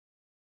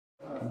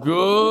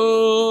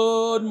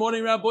Good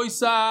morning, Rabbi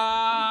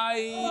Sai.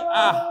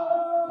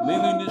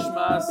 Lilu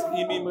Nishmas,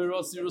 Imi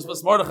Miros, Yerus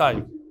Vas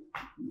Mordechai.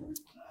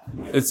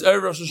 It's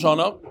Erev Rosh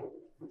Hashanah,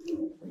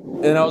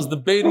 and I was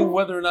debating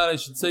whether or not I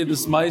should say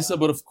this Maisa,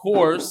 but of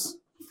course,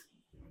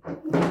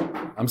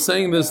 I'm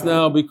saying this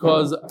now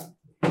because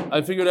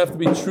I figured I have to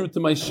be true to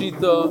my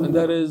Shita, and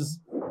that is,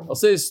 I'll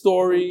say a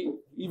story,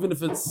 even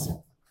if it's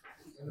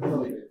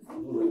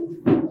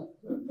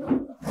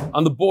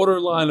on the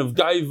borderline of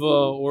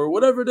gaiva or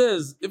whatever it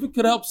is. If it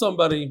could help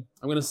somebody,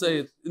 I'm going to say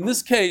it. In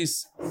this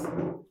case,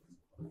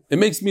 it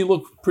makes me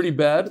look pretty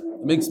bad.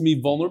 It makes me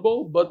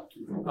vulnerable, but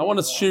I want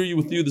to share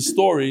with you the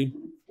story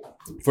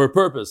for a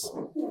purpose.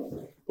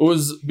 It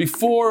was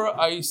before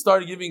I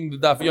started giving the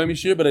Daf Yomi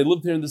Shir, but I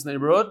lived here in this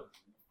neighborhood.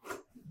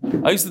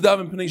 I used to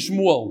daven Pnei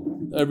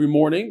Shmuel every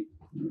morning.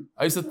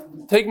 I used to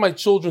take my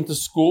children to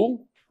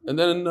school and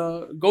then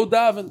go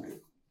daven.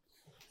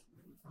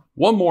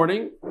 One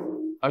morning,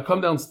 I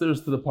come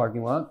downstairs to the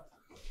parking lot,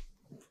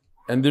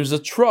 and there's a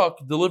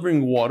truck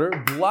delivering water,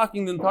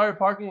 blocking the entire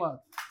parking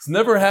lot. It's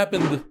never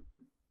happened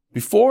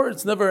before,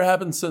 it's never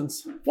happened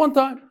since. One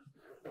time,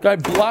 guy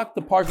blocked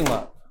the parking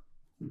lot.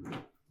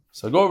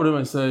 So I go over to him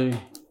and I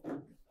say,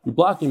 "You're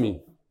blocking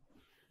me."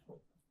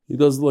 He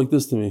does like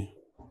this to me.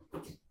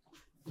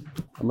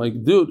 I'm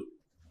like, "Dude,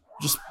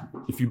 just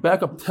if you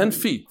back up 10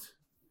 feet,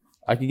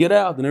 I could get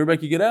out and everybody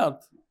could get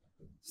out."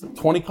 There's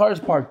 20 cars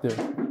parked there.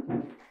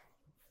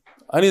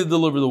 I need to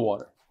deliver the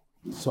water.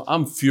 So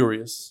I'm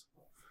furious.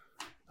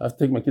 I have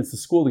to take my kids to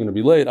school. They're going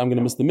to be late. I'm going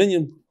to miss the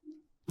minyan.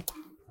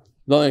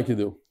 Nothing I can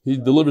do. He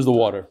delivers the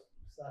water.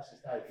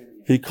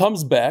 He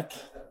comes back.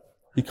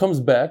 I'm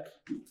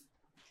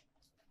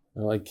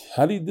like,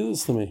 "How do you do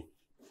this to me?"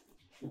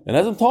 And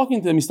as I'm talking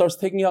to him, he starts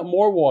taking out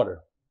more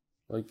water.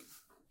 Like,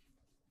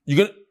 "You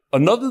gonna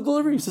another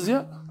delivery?" He says,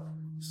 "Yeah."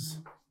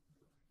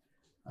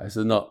 I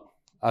said, "No,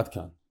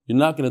 Atkan. You're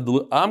not going to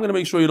deliver. I'm going to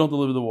make sure you don't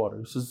deliver the water."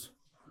 He says,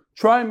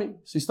 "Try me."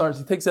 So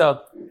he takes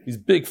out these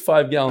big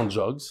 5-gallon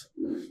jugs.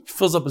 He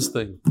fills up his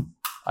thing.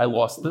 I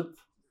lost it.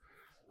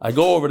 I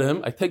go over to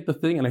him. I take the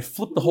thing and I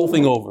flip the whole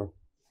thing over.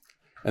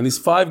 And these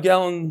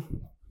 5-gallon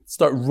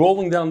start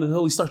rolling down the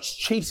hill. He starts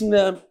chasing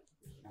them.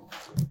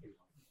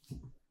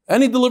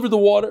 And he delivered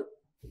the water.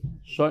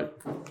 Sure.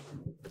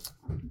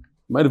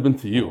 Might have been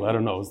to you. I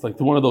don't know. It's like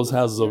to one of those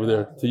houses over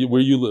there, to you,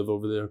 where you live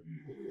over there.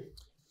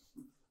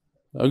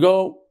 I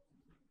go.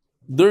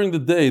 During the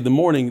day, the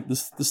morning,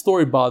 the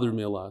story bothered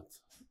me a lot.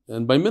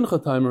 And by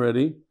mincha time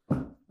already,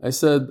 I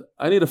said,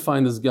 I need to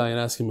find this guy and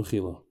ask him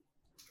mechila.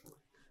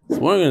 So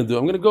what am I going to do?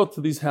 I'm going to go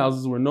to these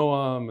houses where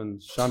Noam and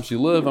Shamshi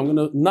live. I'm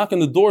going to knock on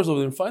the doors over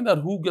there and find out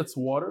who gets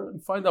water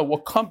and find out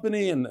what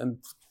company and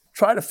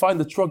try to find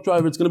the truck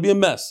driver. It's going to be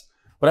a mess,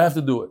 but I have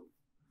to do it.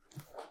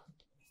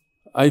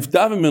 I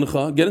daven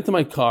mincha, get into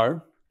my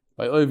car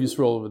by Oyev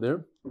Yisrael over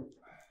there,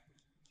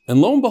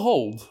 and lo and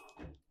behold,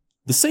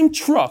 the same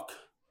truck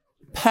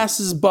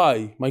passes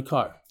by my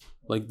car.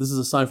 Like, this is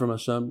a sign from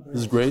Hashem.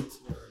 This is great.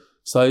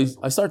 So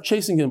I start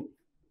chasing him.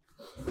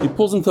 He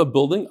pulls into a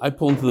building. I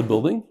pull into the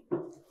building.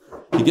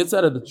 He gets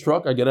out of the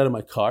truck. I get out of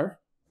my car.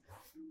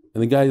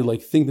 And the guy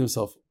think to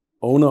himself,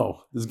 "Oh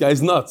no, this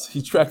guy's nuts.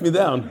 He tracked me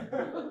down."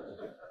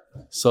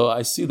 So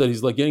I see that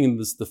he's getting in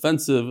this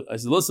defensive. I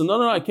said, "Listen,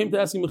 no, I came to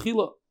ask you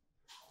mechila.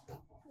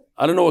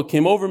 I don't know what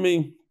came over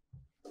me.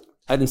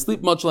 I didn't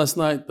sleep much last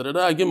night.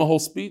 I gave him a whole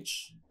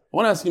speech. I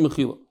want to ask you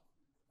mechila."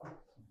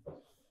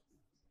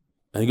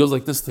 And he goes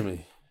like this to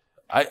me.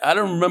 I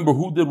don't remember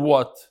who did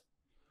what,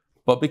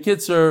 but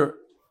Bekitzer,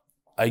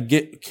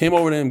 came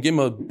over to him, gave him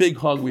a big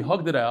hug. We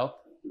hugged it out.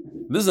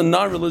 This is a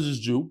non-religious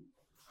Jew.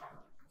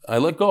 I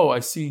let go.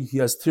 I see he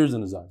has tears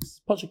in his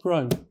eyes. Pasha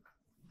crying.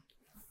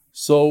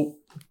 So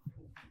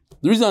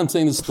the reason I'm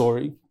saying this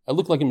story, I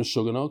look like a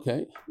Meshuggah,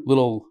 okay?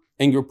 Little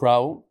anger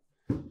problem.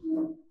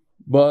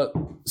 But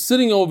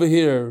sitting over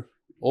here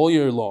all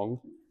year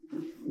long,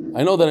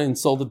 I know that I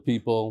insulted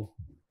people.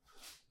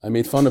 I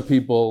made fun of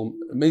people,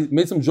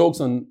 made some jokes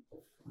on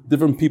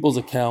different people's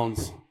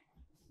accounts.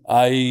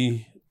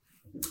 I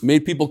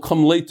made people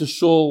come late to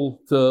shul,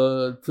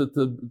 to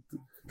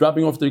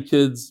dropping off their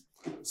kids.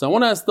 So I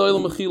want to ask the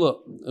Olam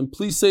Mechila, and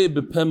please say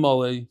b'peh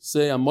maleh,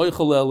 say I'm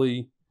moichel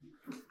eli.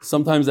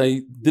 Sometimes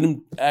I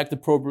didn't act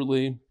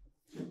appropriately.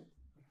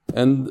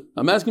 And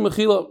I'm asking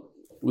Mechila,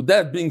 with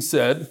that being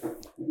said,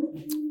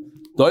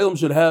 the Olam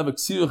should have a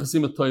ksiva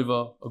chesima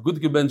toiva, a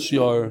good geben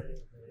shiar,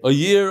 a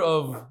year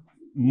of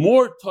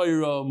more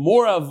Torah,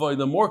 more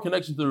avodah, more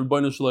connection to the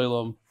Rebbeinu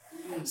Shalom,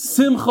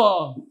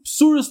 simcha,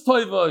 psuris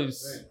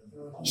toivos,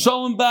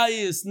 shalom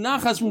bayis,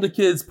 nachas from the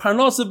kids,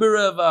 parnasa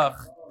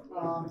berevach.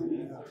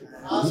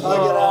 Hug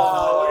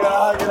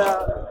it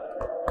out.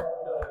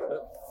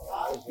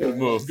 Good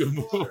move.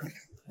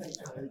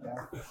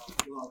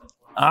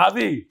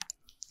 Avi,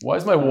 why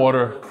is my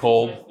water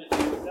cold?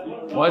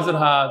 Why is it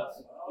hot?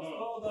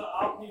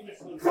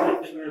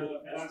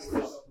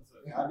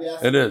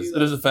 It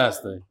is a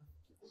fast day.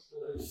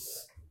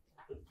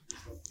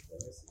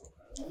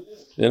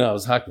 I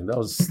was hacking. That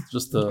was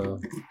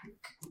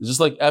just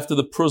like after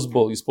the Prus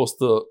Bowl, you're supposed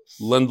to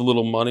lend a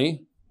little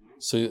money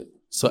So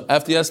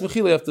after you ask Mechila,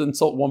 you have to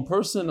insult one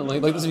person, and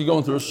like this, if you go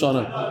into Rosh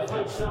Hashanah.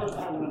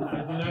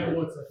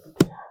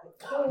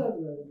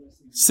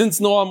 Since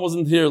Noam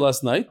wasn't here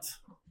last night,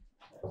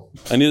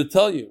 I need to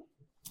tell you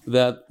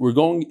that we're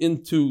going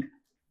into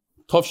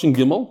Tafshin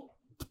Gimel,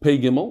 Pei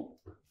Gimel,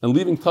 and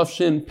leaving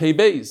Tafshin Pei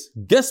Beis.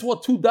 Guess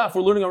what two daf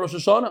we're learning on Rosh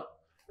Hashanah?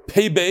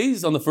 Pei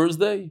Beis on the first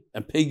day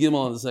and Pei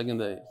Gimel on the second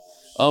day.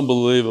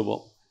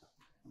 Unbelievable.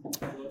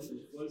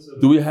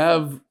 Do we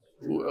have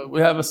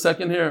a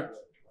second here?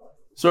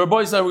 So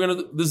Rabbi said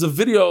there's a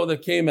video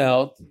that came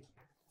out.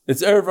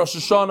 It's Erev Rosh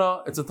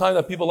Hashanah. It's a time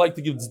that people like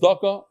to give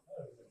tzedakah.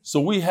 So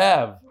we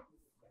have,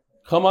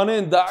 come on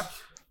in, Doc.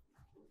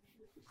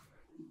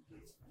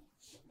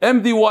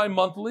 MDY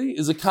monthly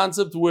is a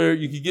concept where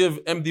you could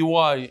give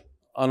MDY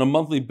on a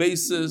monthly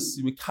basis.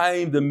 You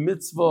kind the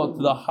mitzvah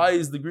to the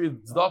highest degree of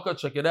tzedakah.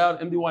 Check it out,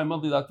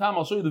 mdymonthly.com.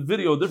 I'll show you the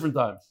video a different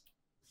time.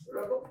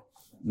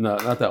 No,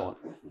 not that one.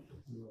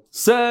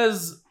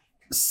 Says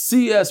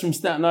CS from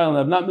Staten Island,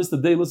 I've not missed a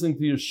day listening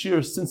to your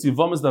shir since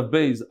Yivamas Daf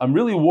Beis. I'm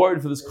really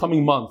worried for this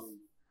coming month.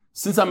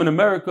 Since I'm in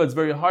America, it's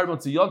very hard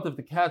once a yontif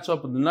to catch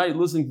up in the night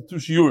listening to two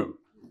shiurim.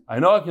 I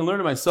know I can learn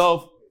it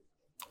myself.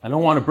 I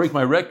don't want to break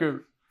my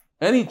record.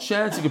 Any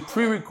chance you could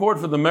pre-record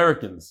for the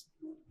Americans?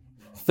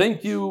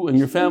 Thank you and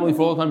your family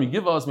for all the time you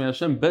give us. May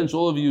Hashem bench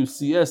all of you,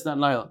 CS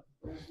Staten Island.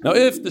 Now,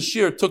 if the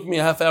shir took me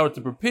a half hour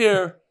to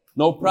prepare,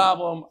 no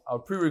problem. I'll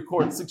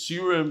pre-record 6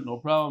 shiurim, no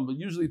problem. But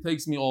usually it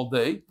takes me all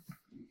day.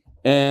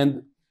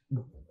 And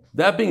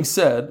that being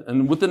said,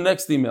 and with the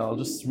next email, I'll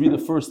just read the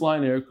first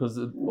line here because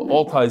it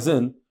all ties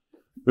in.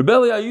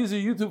 Rebelli, I use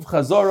your YouTube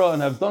Chazara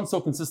and have done so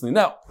consistently.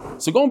 Now,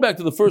 so going back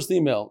to the first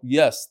email,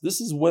 yes,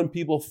 this is when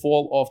people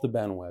fall off the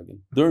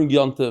bandwagon. During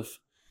Yontif,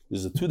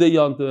 there's a 2-day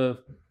Yontif.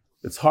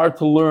 It's hard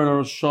to learn on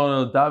Rosh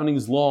Hashanah. Davening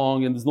is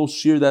long, and there's no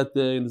shir that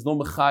day, and there's no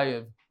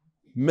mechayev.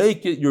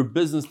 Make it your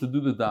business to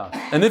do the daf.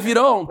 And if you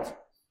don't,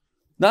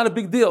 not a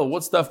big deal.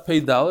 What's daf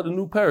Pei Dalet? A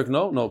new parak?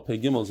 No, Pei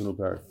Gimel is a new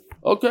parak.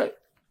 Okay,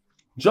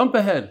 jump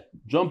ahead.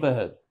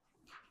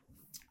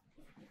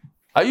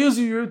 I use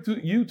your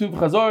YouTube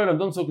Chazar and I've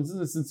done so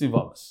consistently since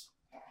Yivamas.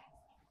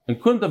 And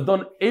couldn't have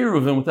done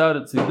Eruvim without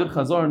it, so he did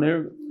Chazar and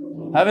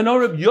Eruv. Having known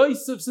Reb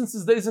Yosef since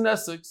his days in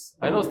Essex,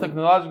 I know his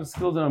technological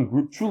skills and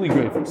I'm truly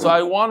grateful. So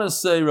I want to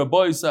say,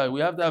 Rabbi Yisai, we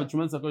have to have a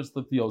tremendous HaKadosh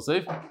to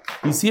Yosef.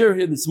 He's here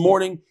this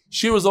morning.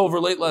 Shir was over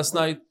late last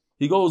night.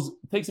 He goes,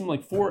 it takes him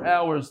like 4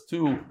 hours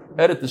to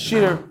edit the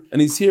shir,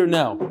 and he's here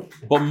now.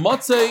 But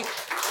Motzei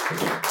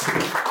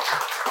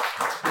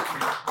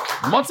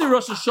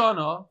Rosh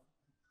Hashanah,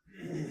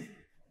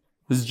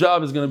 his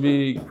job is going to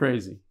be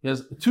crazy. He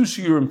has 2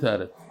 shiurim to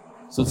edit.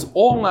 So it's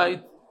all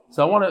night.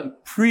 So I want to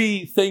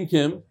pre-thank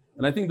him,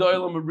 and I think the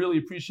Olam really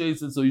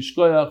appreciates it. So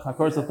Yishkoyach,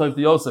 Hakar Satayv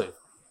to Yosef.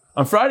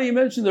 On Friday, he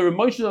mentioned the Reb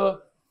Moshe,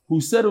 who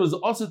said it was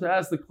also to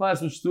ask the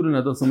class which student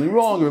had done something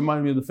wrong. It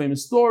reminded me of the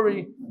famous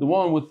story, the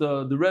one with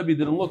the Rebbe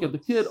didn't look at the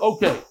kid.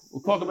 Okay,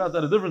 we'll talk about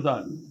that a different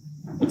time.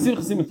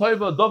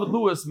 David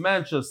Lewis,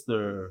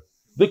 Manchester.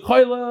 The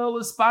Koilel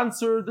is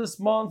sponsored this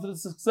month for the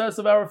success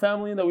of our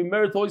family and that we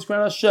merit to always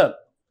crown Hashem.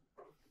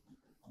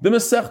 The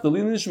Masechta,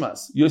 Lili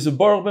Nishmas, Yosef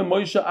Baruch ben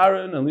Moshe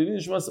Aaron, and Lili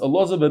Nishmas,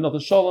 Elazar ben Natan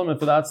Shalom, and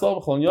for the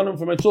Atzlav, Chol Yonim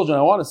for my children.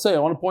 I want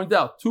to point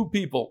out, 2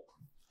 people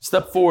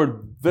step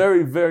forward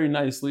very, very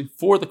nicely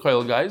for the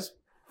Koilel guys.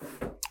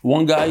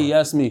 One guy, he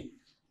asked me,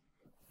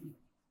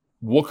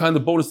 what kind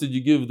of bonus did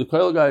you give the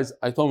Koilel guys?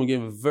 I told him we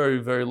gave a very,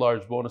 very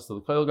large bonus to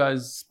the Koilel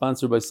guys,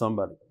 sponsored by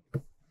somebody.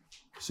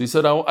 So he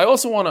said, I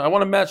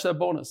want to match that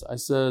bonus. I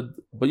said,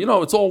 but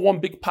it's all one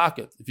big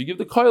pocket. If you give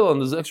the Koilel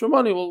and there's extra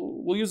money,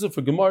 we'll use it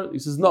for Gemara. He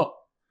says, no.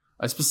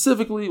 I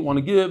specifically want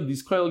to give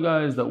these Koilel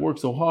guys that work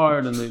so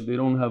hard and they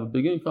don't have a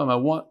big income.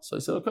 So I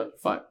said, okay,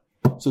 fine.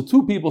 So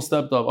 2 people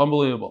stepped up.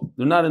 Unbelievable.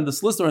 They're not in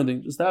this list or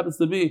anything. It just happens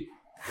to be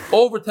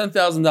over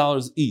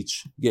 $10,000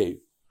 each gave.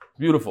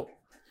 Beautiful.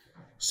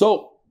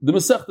 So the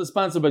Masechta is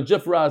sponsored by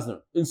Jeff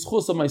Rasner. In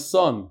schus of my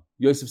son,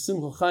 Yosef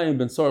Simcha Chaim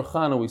ben Sarah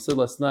Chana, we said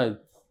last night,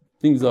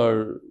 we need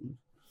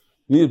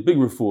a big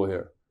refuah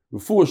here.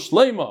 Refuah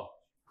Shleima.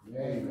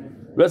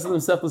 Rest of the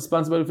Masechta is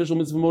sponsored by official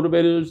mitzvah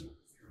motivators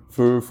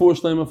for Refuah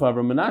Shleima for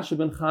Avram Menashe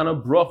ben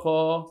Chana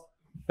Bracha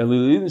and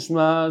Lili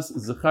Nishmas.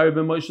 Zachariah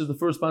ben Moshe is the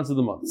first sponsor of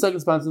the month. Second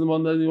sponsor of the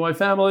month, the my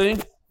family.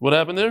 What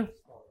happened there?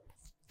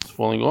 It's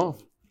falling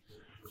off.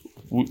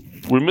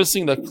 We're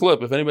missing that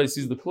clip. If anybody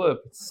sees the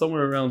clip, it's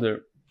somewhere around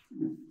there.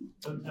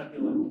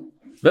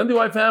 Then the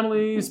white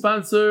family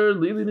sponsored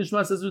Lili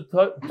Nishmas Ezra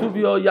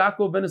Tuvia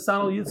Yaakov Ben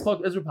Esanel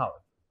Yitzchak Ezra Palak.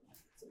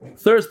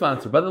 Third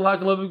sponsor, by the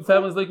Lakelovik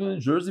families like in New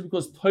Jersey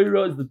because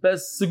Torah is the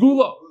best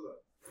segula.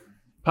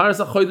 Paras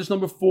HaChodesh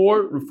number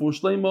 4, Refuah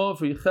Shleima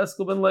for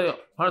Yecheskel Ben Leah.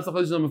 Paras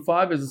HaChodesh number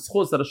 5 is a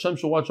schus that Hashem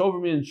shall watch over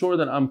me and ensure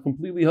that I'm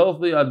completely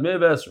healthy. Ad Mei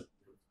V'Esr.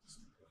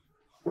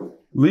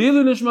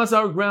 Li'ilu Nishmas,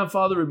 our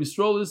grandfather, Rabbi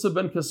Yisrael Issa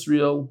ben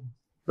Kasriel,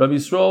 Rabbi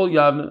Yisrael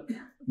Yavne.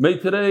 May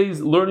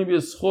today's learning be a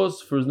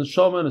schus for his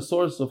neshama and a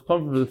source of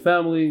comfort for the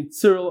family.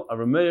 Cyril,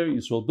 Arameir,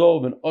 Yisrael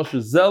Dov, and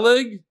Osher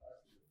Zelig.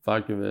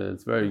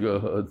 Farkovitz, very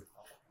good.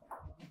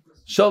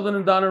 Sheldon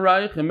and Dana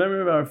Reich, in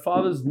memory of our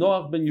fathers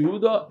Noach ben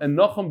Yehuda and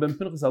Nachum ben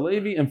Pinchas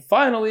Halevi, and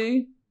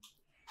finally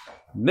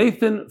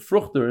Nathan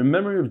Fruchter, in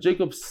memory of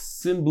Jacob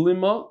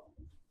Simblima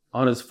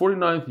on his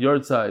 49th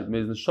yard side. May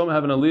his neshama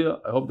have an aliyah.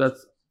 I hope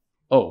that's,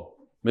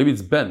 maybe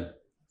it's Ben.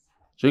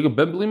 Jacob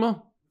Ben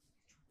Blima?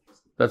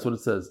 That's what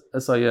it says.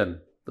 S-I-N.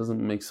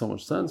 Doesn't make so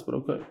much sense, but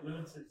okay.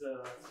 Limited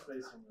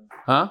space on the.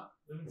 Huh?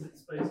 Limited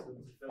space for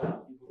them to fill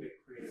out. People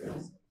get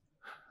creative.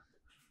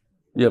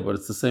 Yeah, but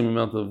it's the same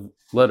amount of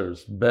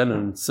letters. Ben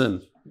and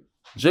Sin.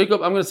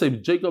 Jacob, I'm going to say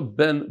Jacob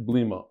Ben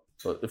Blima.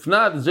 But if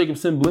not, it's Jacob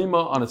Sin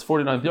Blima on his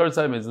 49th yard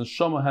side. May his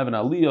neshama have an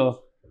aliyah.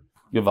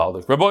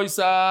 Gevaldik. Rabbi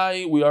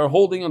Isai, we are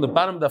holding on the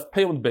bottom of the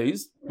Peyund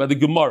Beis by the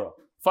Gemara.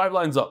 5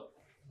 lines up.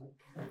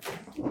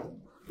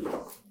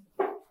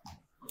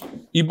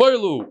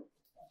 Iboilu.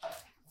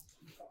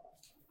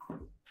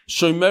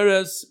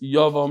 Shomeres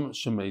Yavam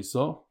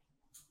Shemeso.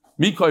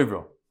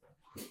 Mikoivro.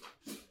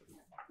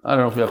 I don't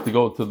know if we have to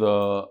go to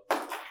the.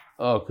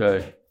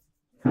 Okay.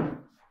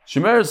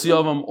 Shomeres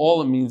Yavam,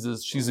 all it means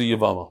is she's a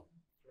Yavama.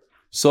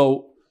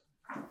 So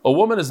a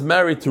woman is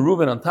married to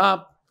Reuven on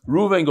top.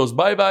 Reuven goes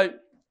bye-bye.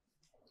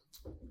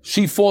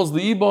 She falls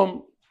the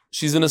Ibam.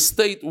 She's in a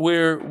state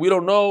where we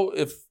don't know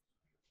if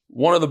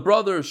one of the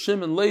brothers,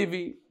 Shimon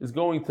Levi, is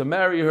going to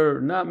marry her,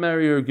 not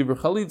marry her, give her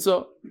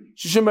chalitza.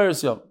 She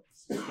Shomeres Yavam.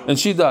 And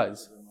she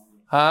dies.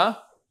 Huh?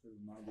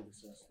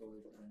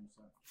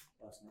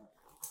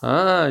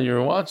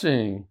 You're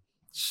watching.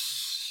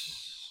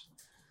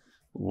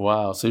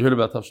 Wow. So you heard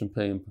about Tafshin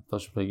Pei and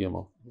Tafshin Pei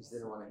Gimel. You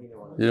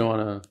didn't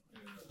want to.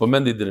 But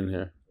Mendy didn't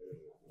hear.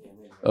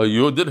 Oh,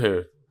 you did hear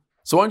it.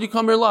 So why don't you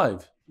come here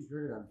live? You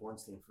heard it on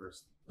Bornstein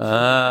first.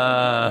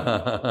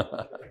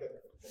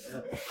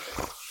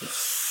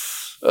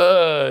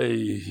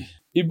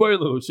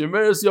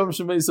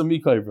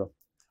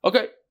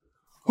 Okay.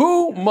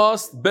 Who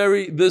must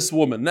bury this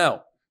woman?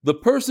 Now, the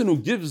person who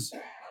gives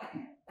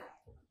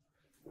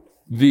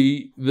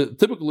the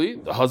typically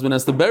the husband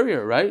has to bury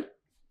her, right?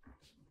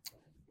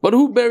 But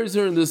who buries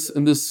her in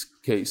this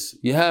case?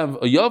 You have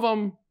a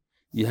yavam,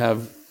 you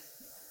have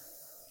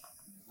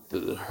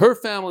her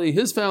family,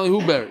 his family.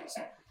 Who buries?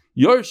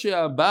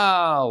 Yorshei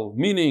Baal,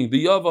 meaning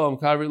the yavam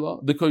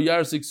karila, the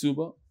koyarsik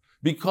ksuba,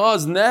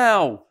 because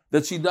now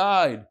that she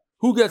died,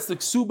 who gets the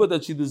ksuba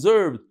that she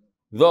deserved?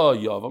 The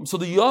yavam. So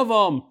the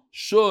yavam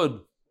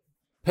should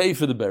pay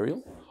for the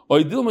burial. Or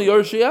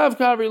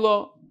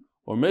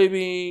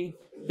maybe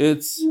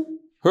it's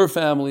her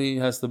family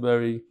has to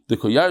bury the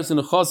koyaris and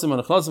the chasim and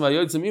the chasim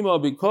hayotzim ima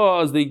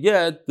because they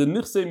get the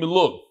nichsei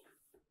milug.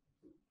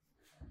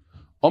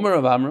 Omer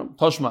of Amram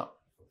Toshma.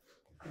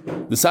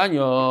 The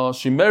sanya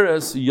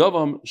shimeres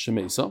yavam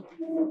shemesa.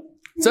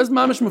 It says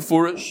mamish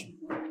mefurish.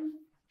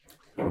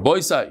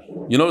 Boy say,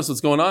 you notice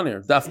what's going on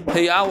here? Daf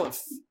pei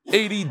aleph.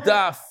 80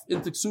 daf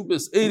into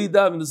Ksubis, 80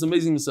 daf in this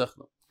amazing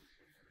Masechta.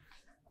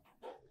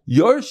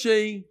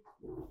 Yorshei,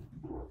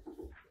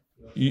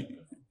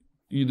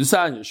 you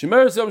decide,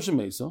 Shemeres Yom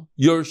Shemesa,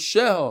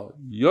 Yorsheha,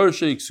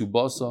 Yorshei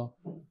Ksubasa,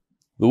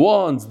 the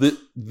ones,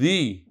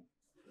 the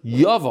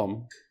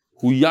Yavam,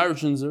 who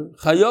Yarshins are,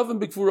 Chayavim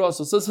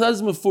Bikfurasa, says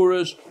Hez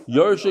Mefurish,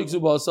 Yorshei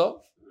Ksubasa,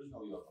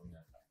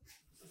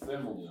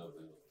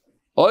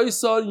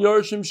 Oisa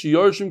Yorshim, She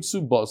Yorshim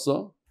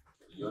Ksubasa,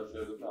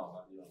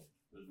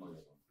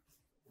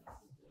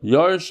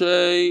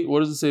 Yarshei, what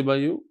does it say by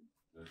you?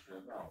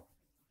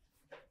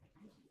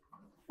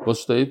 What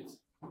state?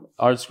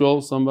 Art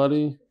scroll,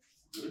 somebody?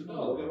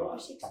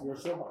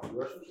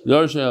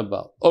 Yarshei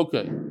Abal.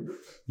 Okay.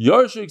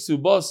 Yarshei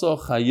Ksubasa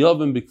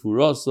Chayavim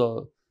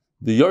Bikfurasa.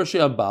 The Yarshei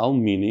Abal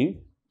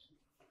meaning?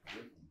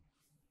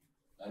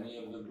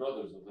 Any of the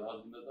brothers of the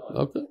husband that died.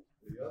 Okay.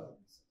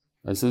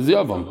 I said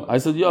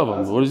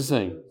Yavam. What is he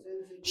saying?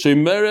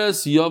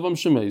 Shemeres Yavam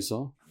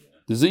Shemesa.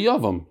 There's a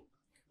Yavam.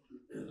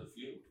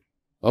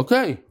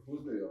 Okay.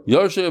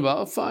 Yarshei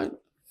Abal, fine.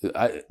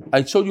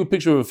 I showed you a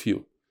picture of a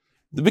few.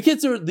 The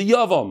Bekitzer, the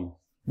Yavam.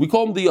 We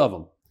call them the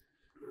Yavam.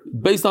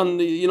 Based on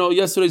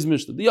yesterday's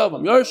Mishnah. The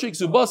Yavam. Yarshei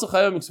Ksubasa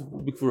Chayavim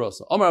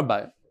Bikfurasa. Amar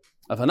Abaye.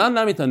 Afanan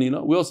Nami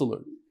Tanina, we also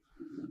learn.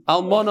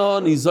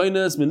 Almana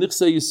Nizaines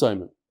Menichse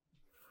Yisayim.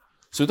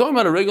 So we're talking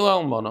about a regular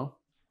Almana.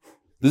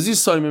 There's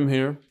Yisayim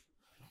here.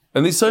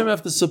 And the Yisayim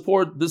have to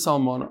support this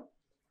Almana.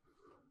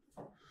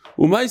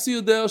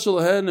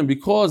 And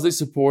because they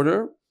support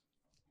her,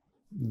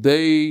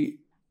 they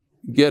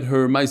get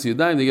her Maisi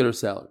Yadayim, they get her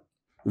salary.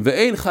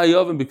 Ve'ein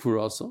Chayavim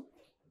Bikfurasa.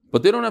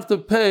 But they don't have to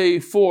pay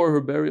for her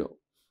burial.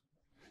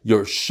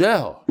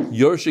 Yorsheh,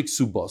 Yorshik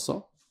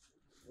Subasa.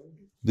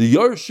 The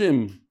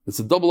Yorshim, it's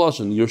a double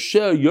lashon.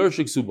 Yorsheh,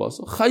 Yorshik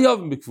Subasa.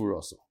 Chayavim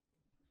Bikfurasa.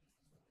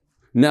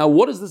 Now,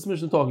 what is this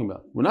mission talking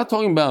about? We're not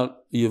talking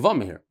about a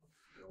Yavam here.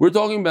 We're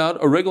talking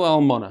about a regular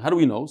Almana. How do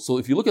we know? So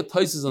if you look at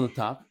Taisis on the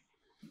top,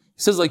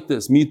 it says like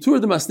this: Mitur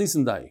de Masnis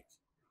and Daik.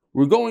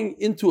 We're going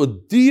into a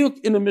diuk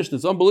in the Mishnah.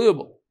 It's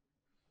unbelievable.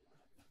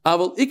 We're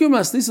not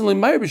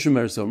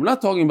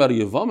talking about a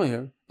Yavama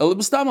here.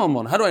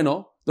 How do I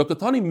know?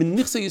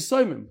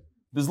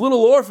 There's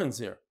little orphans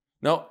here.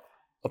 Now,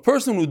 a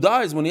person who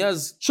dies when he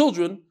has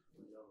children,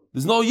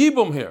 There's no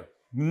yibum here.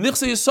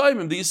 Nichse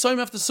Yisayim, the Yisayim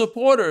have to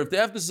support her. If they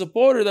have to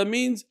support her, that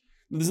means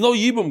there's no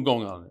yibum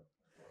going on there.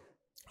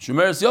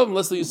 Shemeres Yavam,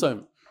 less the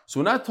Yisayim. So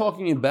we're not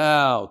talking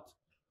about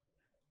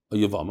a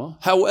Yavama.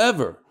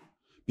 However,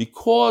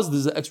 because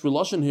there's an extra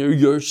lashon here,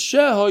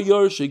 Yersheha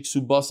Yershek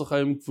Subasa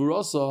Chayim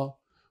Kfurasa.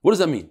 What does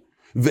that mean?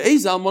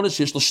 Ve'ezal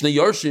Monashish L'Shnei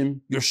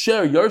Yershim,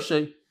 Yersher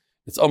Yershek.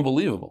 It's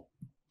unbelievable.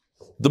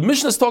 The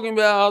Mishnah is talking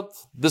about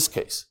this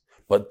case,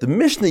 but the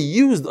Mishnah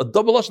used a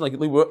double lashon, like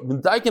we're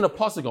mendaik a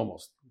pasuk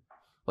almost,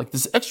 like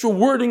this extra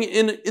wording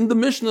in the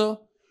Mishnah,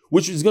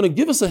 which is going to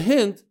give us a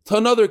hint to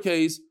another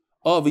case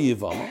of a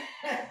Yavama.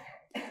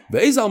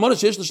 Ve'ezal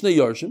Monashish L'Shnei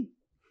Yershim.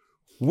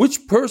 Which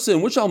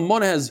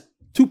almana has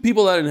two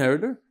people that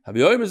inherit her?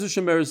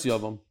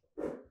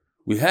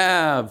 We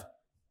have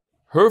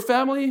her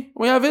family,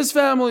 we have his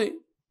family.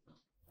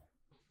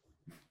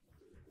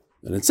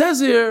 And it says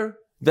here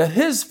that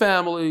his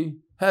family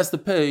has to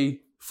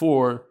pay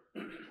for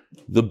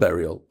the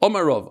burial.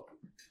 Omar Rava.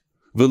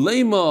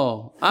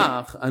 V'leima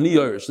ach ani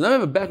yorish. Now I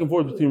have a back and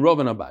forth between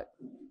Rava and Abai.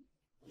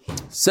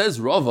 Says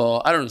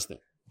Rava, I don't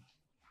understand.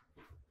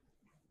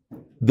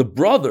 The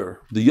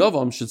brother, the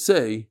Yavam, should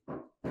say,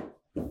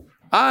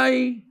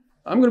 I'm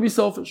going to be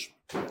selfish.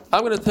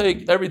 I'm going to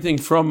take everything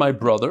from my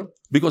brother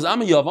because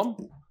I'm a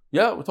Yavam.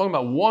 Yeah, we're talking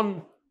about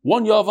one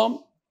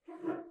Yavam.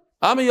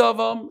 I'm a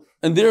Yavam,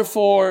 and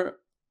therefore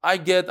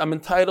I'm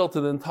entitled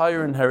to the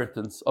entire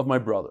inheritance of my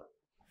brother.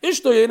 Why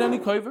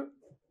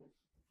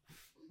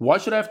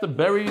should I have to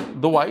bury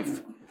the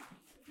wife?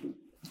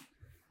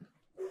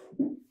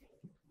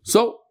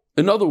 So,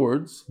 in other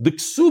words, the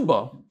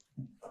ksuba.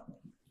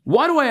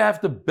 Why do I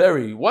have to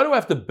bury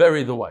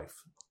the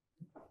wife?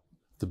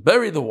 To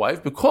bury the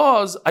wife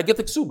because I get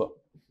the ksuba.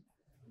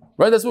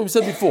 Right? That's what we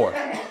said before.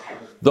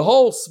 The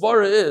whole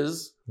svara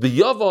is the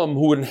yavam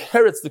who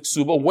inherits the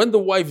ksuba, when the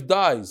wife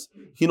dies,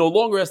 he no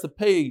longer has to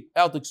pay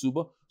out the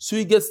ksuba, so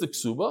he gets the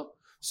ksuba.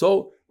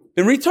 So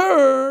in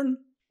return,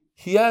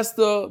 he has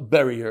to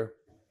bury her.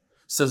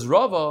 Says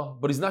Rava,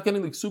 but he's not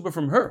getting the ksuba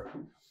from her.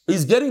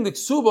 He's getting the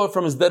ksuba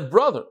from his dead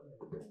brother.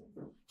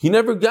 He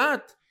never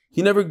got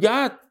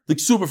the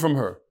ksuba from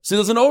her. So he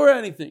doesn't owe her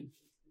anything.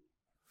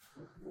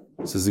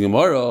 Says the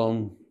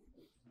Gemara,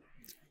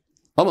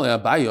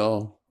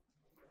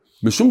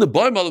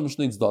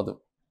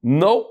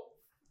 no,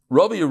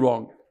 Rabbi, you're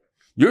wrong.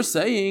 You're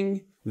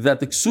saying that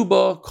the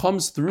ksuba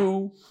comes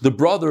through the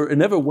brother and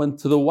never went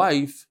to the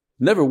wife,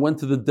 never went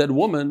to the dead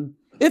woman.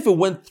 If it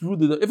went to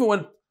the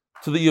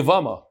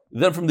Yavama,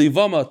 then from the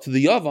Yavama to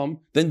the Yavam,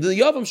 then the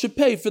Yavam should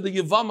pay for the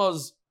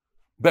Yavama's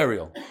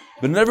burial.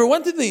 But it never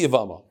went to the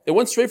Yavama. It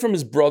went straight from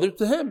his brother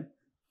to him.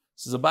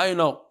 Says Abaye,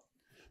 no.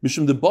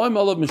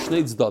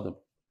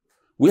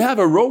 We have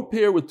a rope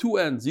here with two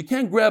ends. You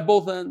can't grab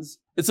both ends.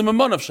 It's a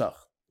memanavshach.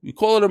 We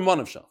call it a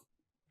memanavshach.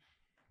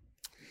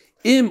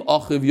 Im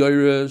achiv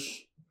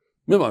yoresh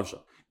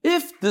memanavshach.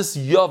 If this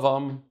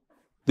yavam,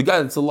 the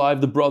guy that's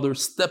alive, the brother,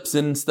 steps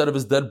in instead of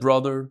his dead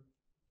brother,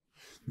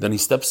 then he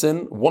steps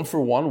in one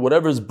for one.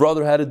 Whatever his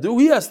brother had to do,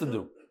 he has to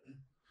do.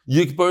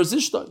 Yikbar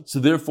zishtai. So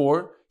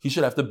therefore, he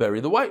should have to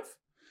bury the wife.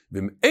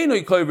 And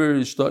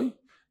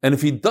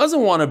if he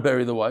doesn't want to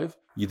bury the wife,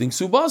 you think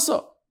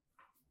subasa.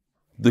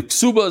 The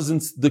ksuba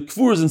is the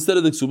kfur is instead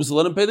of the ksuba, so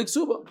let him pay the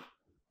ksuba.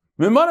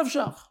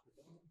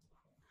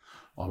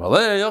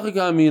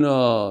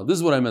 This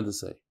is what I meant to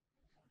say.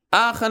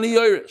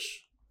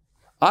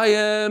 I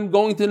am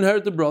going to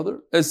inherit the brother,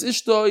 as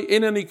ishtoi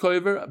in any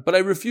koiver, but I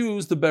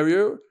refuse to bury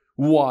her.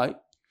 Why?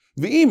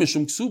 And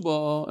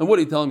what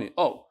are you telling me?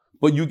 Oh,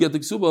 but you get the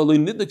ksuba.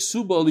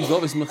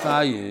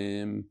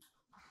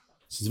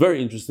 This is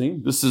very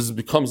interesting.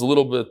 Becomes a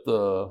little bit.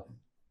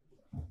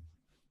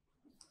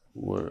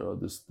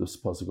 This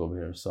pasuk over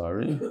here.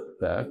 Sorry,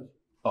 back.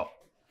 Oh,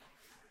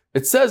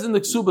 it says in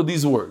the ksuba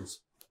these words: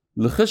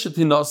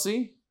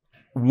 "L'cheshetinasi."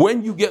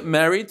 When you get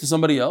married to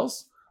somebody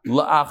else,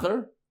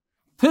 la'acher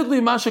tidli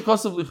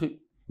mashakasav lichi.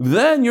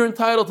 Then you're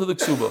entitled to the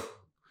ksuba.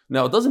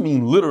 Now it doesn't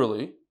mean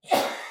literally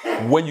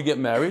when you get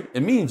married.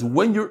 It means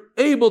when you're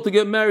able to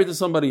get married to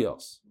somebody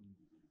else.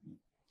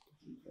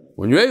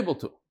 When you're able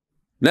to.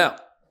 Now,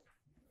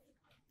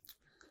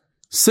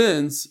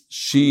 since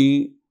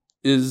she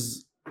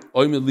is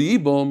oimid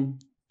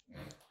liibom,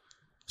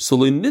 so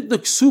leinidna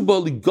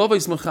ksuba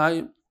ligavais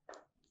machayim.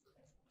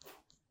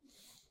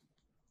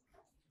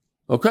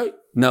 Okay,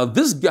 now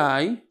this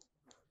guy,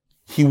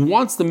 he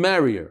wants to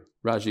marry her.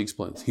 Rashi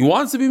explains. He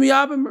wants to be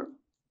miyabim her.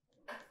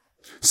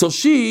 So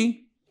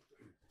she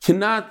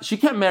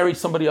can't marry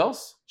somebody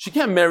else. She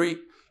can't marry.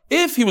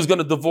 If he was going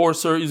to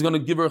divorce her, he's going to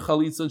give her a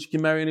chalitza and she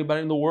can marry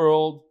anybody in the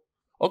world.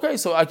 Okay,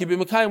 so I can be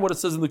Mekayim what it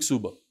says in the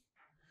Ksuba.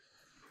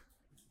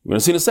 We're going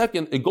to see in a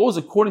second. It goes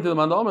according to the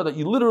Mandalma that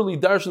you literally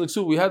darish in the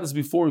Ksuba. We had this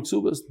before in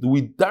Ksubas. Do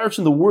we darish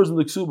in the words in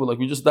the Ksuba like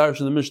we just darish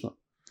in the Mishnah?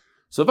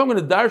 So if I'm going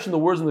to darish in the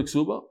words in the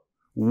Ksuba,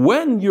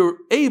 when you're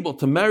able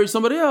to marry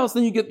somebody else,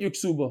 then you get your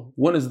Ksuba.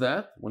 When is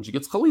that? When she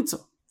gets chalitza.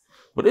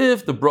 But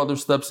if the brother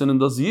steps in and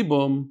does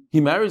yibum, he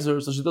marries her,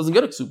 so she doesn't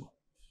get a ksuba.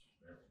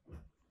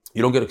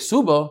 You don't get a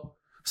ksuba,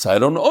 so I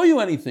don't owe you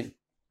anything.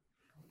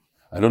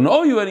 I don't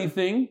owe you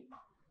anything,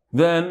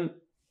 then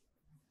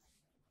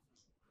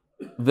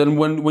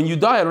when you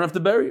die, I don't have to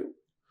bury you.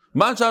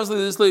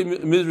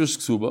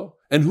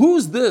 And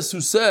who's this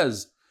who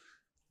says,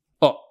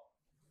 oh,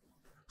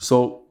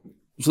 so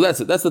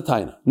that's it. That's the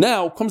taina.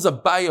 Now comes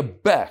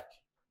Abaye back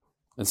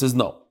and says,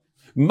 no.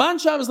 You're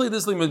darshaning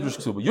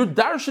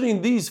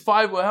these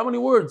 5, how many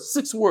words?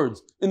 6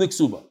 words in the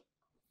ksuba.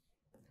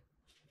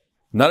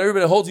 Not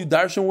everybody holds you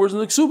darshan words in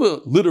the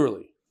ksuba,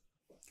 literally.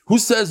 Who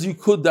says you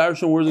could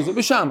darshan words in the ksuba?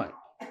 Bishamai.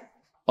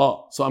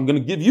 Oh, so I'm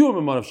going to give you a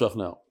memon of shach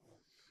now.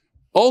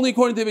 Only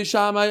according to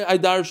Bishamai, I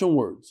darshan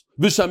words.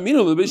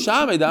 Bishaminu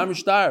Bishamai dar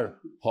mishtar.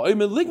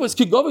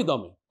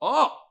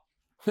 Oh,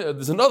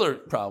 there's another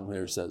problem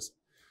here, it says.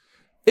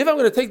 If I'm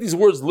going to take these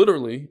words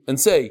literally and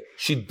say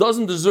she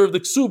doesn't deserve the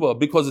ksuba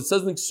because it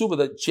says in the ksuba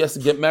that she has to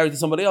get married to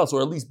somebody else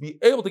or at least be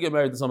able to get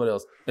married to somebody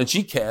else, and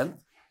she can,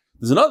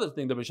 there's another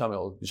thing that Bishami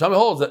holds. Bishami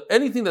holds that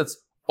anything that's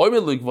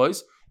oimed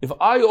likvois, if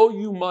I owe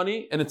you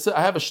money and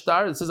I have a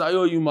star that says I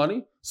owe you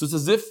money, so it's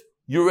as if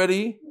you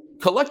already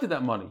collected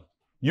that money.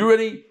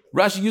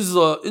 Rashi uses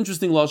an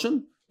interesting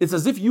lashon. It's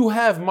as if you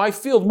have my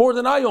field more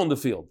than I own the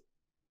field.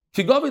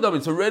 Kigavidam,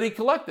 it's already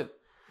collected.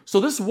 So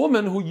this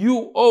woman who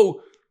you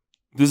owe,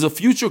 there's a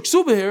future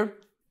ksuba here,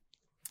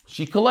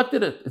 she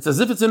collected it. It's as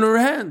if it's in her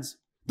hands.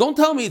 Don't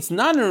tell me it's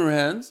not in her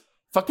hands.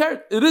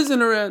 Fakert, it is in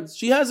her hands.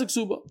 She has a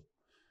ksuba.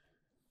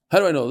 How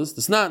do I know this?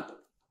 It's not.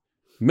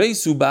 Now we're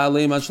talking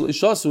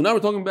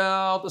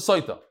about a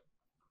saita.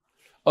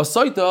 A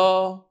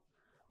saita,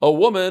 a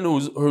woman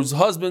whose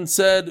husband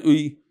said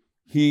he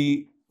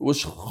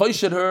was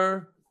choshid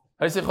her.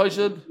 How do you say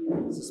choshid?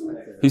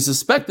 He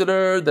suspected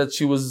her that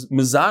she was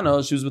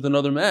mizana, she was with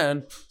another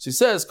man. So he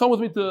says, come with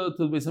me to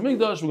the Beis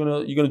Hamikdash,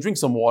 you're gonna drink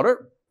some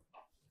water.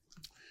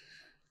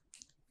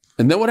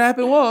 And then what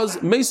happened was, she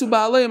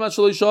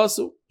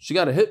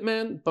got a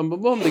hitman, boom,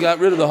 boom, boom, they got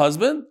rid of the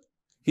husband,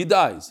 he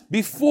dies.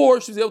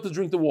 Before she was able to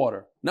drink the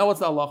water. Now what's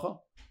the halacha?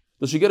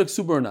 Does she get a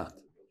ksuba or not?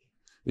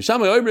 She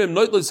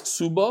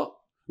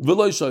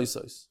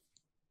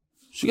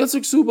gets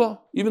a ksuba,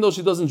 even though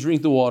she doesn't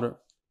drink the water.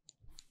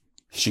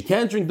 She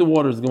can't drink the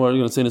water, as the Gemara is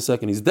going to say in a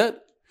second. He's dead.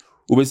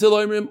 No,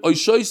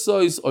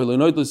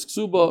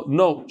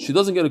 she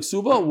doesn't get a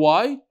ksuba.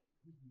 Why?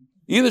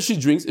 Either she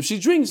drinks. If she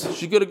drinks,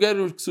 she could get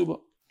her ksuba.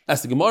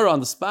 Ask the Gemara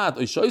on the spot.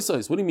 What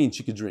do you mean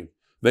she could drink?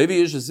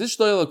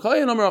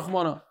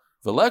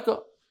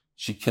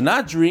 She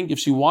cannot drink if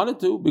she wanted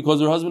to because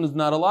her husband is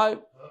not alive.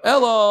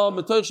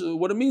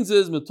 What it means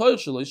is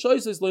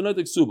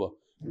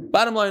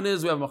bottom line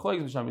is we have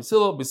machlokes Bishami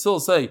Silo. Bisil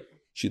say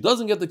she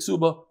doesn't get the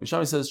ksuba.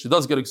 Bishami says she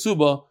does get a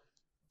ksuba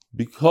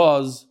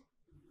because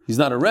he's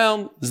not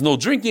around. There's no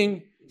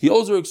drinking. He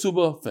owes her a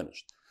ksuba.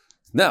 Finished.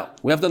 Now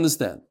we have to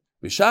understand.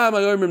 What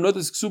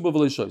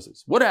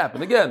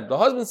happened? Again, the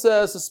husband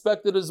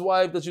suspected his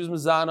wife that she was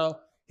mizana.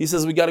 He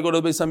says we got to go to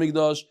the Beis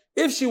Hamikdash.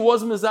 If she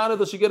was mizana,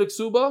 does she get a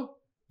ksuba?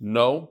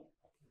 No,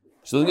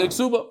 she doesn't get a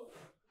ksuba.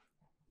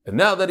 And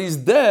now that he's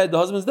dead, the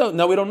husband's dead.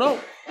 Now we don't know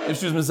if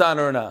she was mizana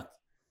or not.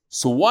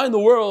 So why in the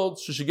world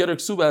should she get her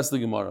ksuba? Asked the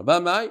Gemara.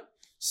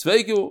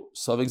 Sveiku,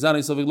 Savik Zanai,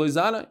 Savik Loi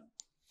Zanai.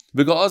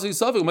 Because he's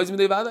Savik,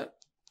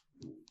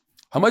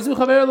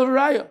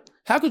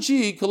 how could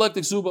she collect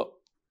the ksuba?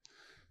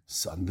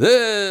 So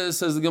this,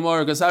 says the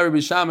Gemara, because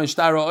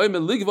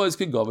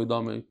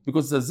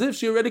it's as if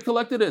she already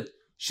collected it.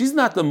 She's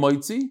not the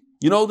moitzi.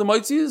 You know the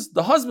moitzi is?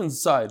 The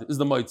husband's side is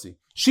the moitzi.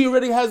 She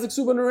already has the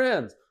ksuba in her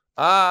hands.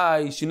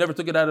 She never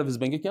took it out of his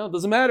bank account.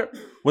 Doesn't matter.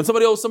 When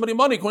somebody owes somebody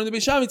money, according to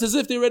Bishami, it's as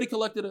if they already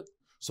collected it.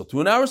 So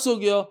to an hour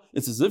sugya,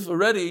 it's as if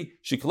already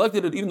she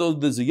collected it, even though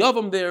there's a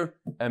yavam there,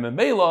 and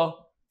memela,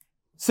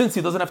 since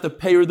he doesn't have to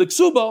pay her the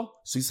ksuba,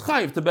 so he's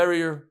chayiv to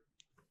bury her.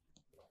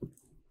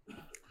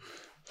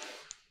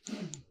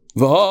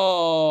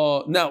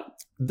 Now,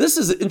 this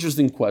is an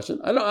interesting question.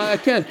 I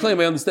can't claim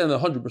I understand it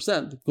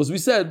 100% because we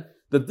said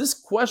that this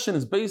question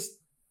is based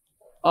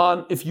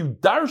on if you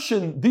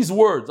darshan these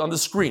words on the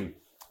screen.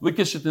 But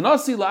now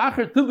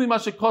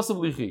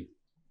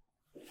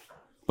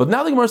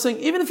the Gemara is saying,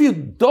 even if you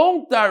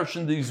don't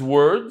darshan these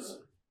words,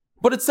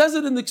 but it says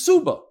it in the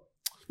ksuba,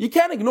 you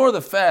can't ignore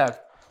the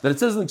fact that it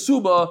says in the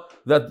ksuba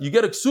that you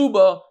get a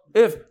ksuba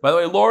if, by the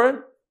way,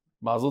 Lauren,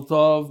 Mazel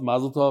Tov,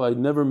 I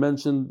never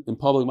mentioned in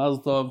public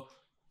Mazel Tov,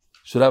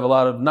 should have a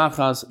lot of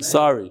nachas,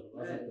 sorry.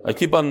 I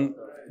keep on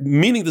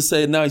meaning to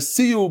say it now, I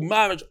see you,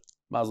 Mazel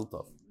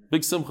Tov.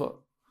 Big simcha.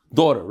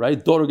 Daughter,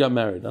 right? Daughter got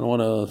married. I don't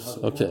want to,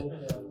 okay.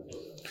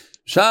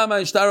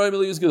 Shama ishtar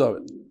oimeli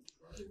yuzgedovet.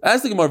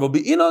 Ask the Gemara,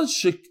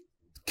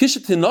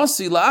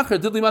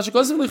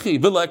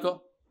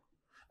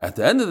 at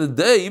the end of the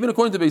day, even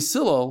according to Beis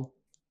Hillel,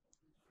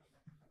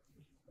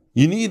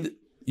 you need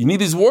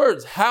these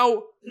words.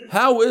 How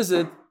is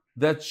it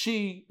that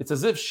it's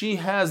as if she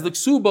has the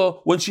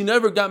ksuba when she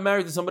never got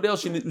married to somebody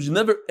else? She was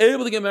never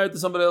able to get married to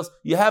somebody else.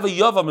 You have a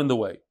yavam in the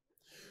way.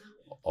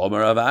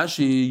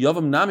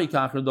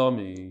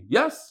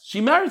 Yes,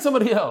 she married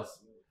somebody else.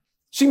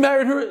 She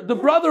married the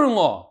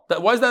brother-in-law.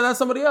 Why is that not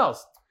somebody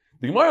else?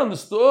 The Gemara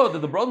understood that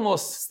the brother-in-law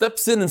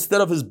steps in instead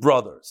of his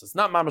brother. So it's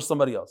not mamash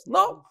somebody else.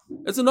 No,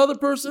 it's another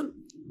person.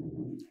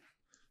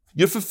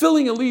 You're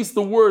fulfilling at least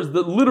the words,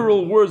 the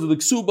literal words of the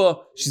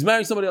ksuba. She's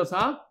marrying somebody else,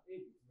 huh?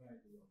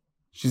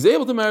 She's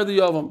able to marry the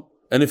yavam.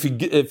 And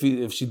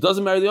if she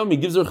doesn't marry the yavam, he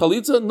gives her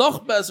chalitza,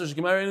 noch better, she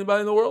can marry anybody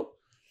in the world.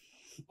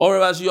 Or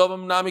Rashi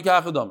yavam nami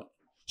kachadam.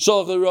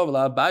 Sholach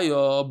Rava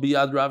Abaya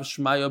biyad Rav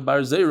Shmaya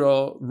bar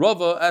Zera.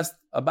 Rava asked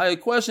Abaya a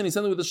question. He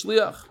sent it with the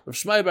shliach Rav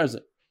Shmaya bar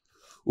Zera.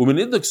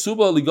 Umenid the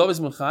ksuba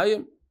ligavis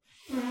mechayim.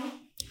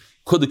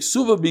 Could the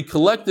ksuba be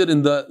collected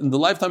in the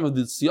lifetime of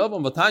the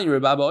tziyavam? Vatanya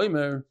Reb Abba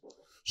Omer.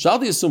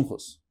 Shalti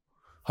Yisumchus.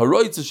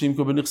 Haroitz Hashim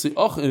Kubenichsi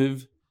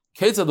Ochiv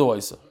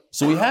Ketzad.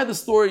 So we had the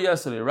story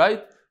yesterday,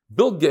 right?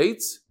 Bill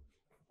Gates,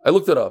 I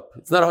looked it up.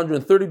 It's not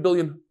 130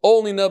 billion.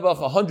 Only Nebuch,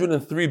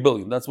 103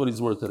 billion. That's what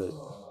he's worth today.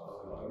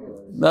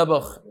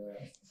 Nebuch,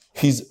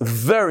 he's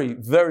very,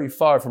 very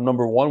far from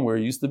number one where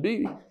he used to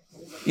be.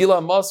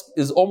 Elon Musk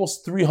is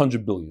almost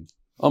 300 billion.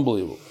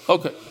 Unbelievable.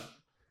 Okay.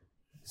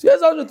 So he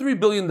has $103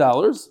 billion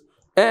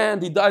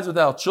and he dies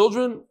without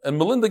children, and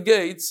Melinda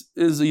Gates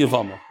is a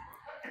Yavama.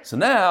 So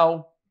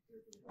now,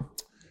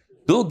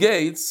 Bill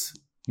Gates,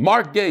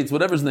 Mark Gates,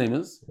 whatever his name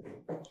is,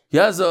 he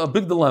has a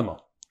big dilemma.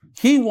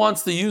 He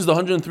wants to use the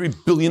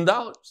 $103 billion,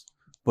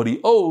 but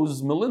he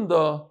owes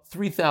Melinda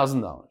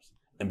 $3,000.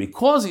 And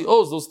because he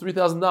owes those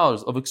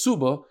 $3,000 of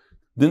Iksuba,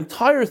 the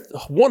entire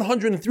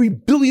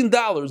 $103 billion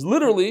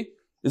literally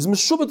is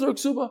Meshubah to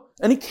Iksuba,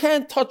 and he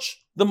can't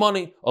touch the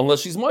money unless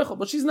she's Moichel,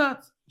 but she's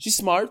not. She's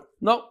smart.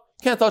 No,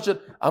 can't touch it.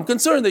 I'm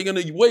concerned that you're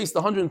going to waste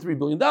 $103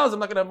 billion. I'm not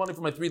going to have money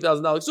for my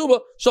 $3,000 Iksuba.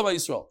 Shabbat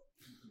Yisrael.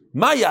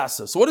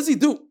 Mayasa. So what does he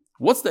do?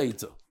 What's the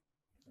Eitzah?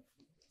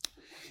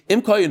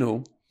 Im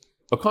Kayinu,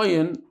 a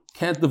Kayin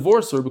can't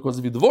divorce her because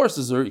if he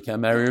divorces her, he can't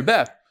marry her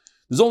back.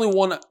 There's only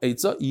one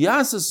Eitzah.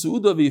 Yasa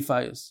Su'uda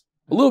v'yifayis.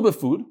 A little bit of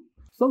food.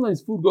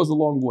 Sometimes food goes a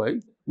long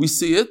way. We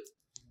see it,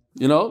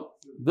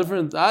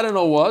 different, I don't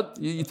know what.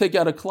 You take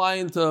out a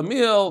client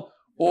meal,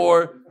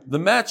 or the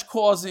match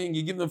causing,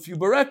 you give them a few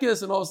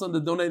barekahs, and all of a sudden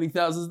they're donating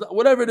thousands.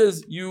 Whatever it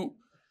is, you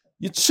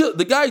chill.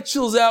 The guy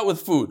chills out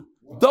with food.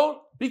 Don't,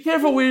 be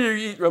careful where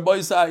you eat, Rabbi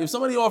Yisai. If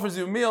somebody offers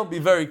you a meal, be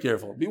very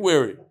careful. Be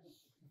wary.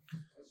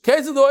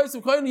 He'll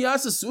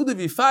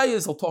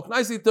talk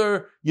nicely to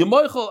her.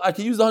 I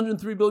can use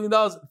 $103 billion.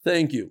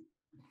 Thank you.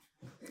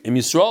 In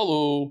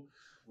Yisrael,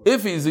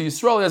 if he's a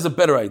Yisrael, he has a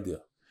better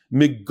idea.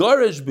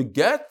 Megaresh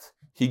beget,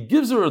 he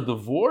gives her a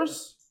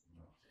divorce.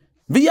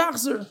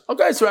 V'yachzer.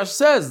 Okay, so Rashi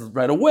says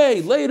right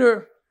away,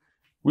 later.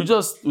 We're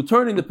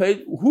turning the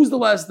page. Who's the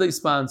last day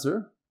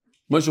sponsor?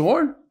 Moshe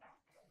Horn?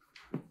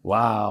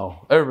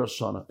 Wow. Erev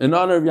Rosh Hashanah. In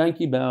honor of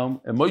Yankee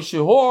Baum and Moshe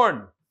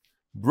Horn.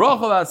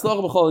 Bracha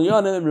v'atzlacha b'chol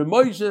yanim.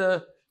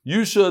 Moshe,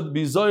 you should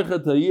be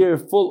zoichet a year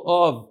full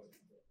of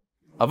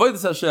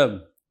avodas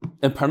Hashem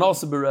and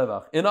parnasa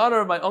b'revach. In honor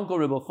of my uncle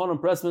Rebbe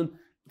Elchanan Pressman,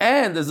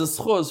 and as a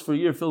schos for a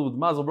year filled with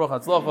mazel bracha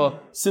atzlacha,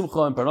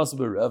 simcha and parnasa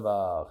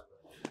b'revach.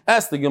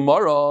 Ask the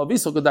Gemara,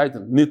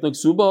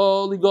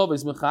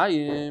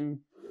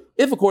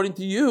 if according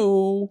to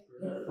you,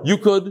 you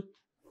could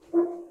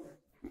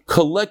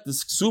collect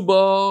this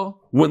ksuba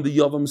when the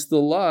yavam is still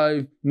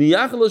alive,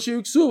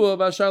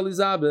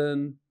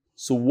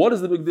 so what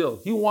is the big deal?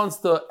 He wants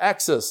to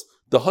access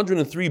the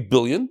 103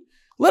 billion.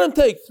 Let him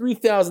take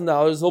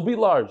 $3,000. He'll be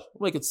large.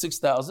 We'll make it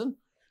 6,000.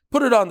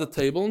 Put it on the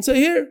table and say,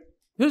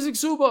 here's the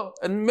ksuba,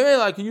 and maybe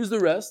I can use the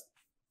rest.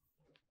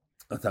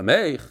 I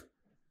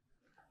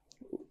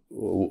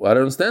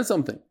don't understand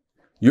something.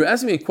 You're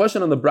asking me a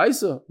question on the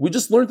Brisa. We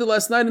just learned it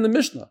last night in the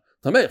Mishnah.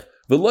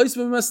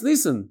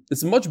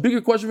 It's a much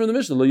bigger question from the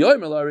Mishnah. In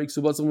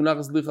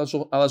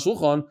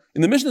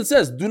the Mishnah it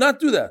says, do not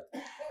do that.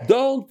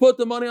 Don't put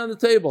the money on the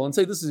table and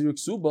say, this is your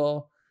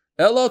ksuba.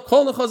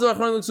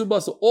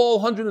 So all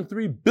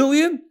 103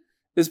 billion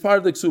is part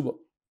of the ksuba.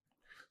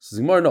 Says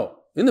Gemara, no.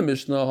 In the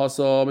Mishnah,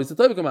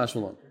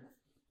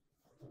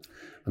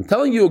 I'm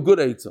telling you a good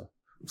eitzah.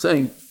 I'm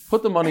saying,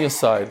 put the money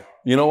aside.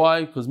 You know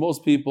why? Because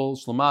most people,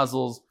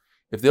 shlamazels,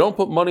 if they don't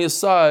put money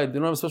aside, they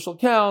don't have a special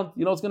account,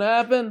 you know what's going to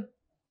happen?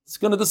 It's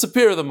going to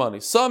disappear, the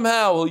money.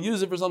 Somehow he'll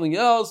use it for something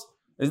else,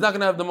 and he's not going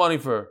to have the money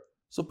for it.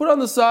 So put it on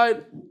the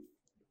side.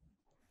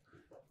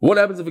 What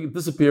happens if it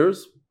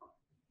disappears?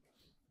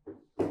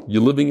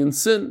 You're living in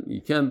sin.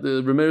 You can't,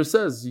 the Rameir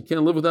says, you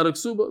can't live without a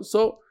ksuba.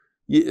 So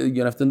you're going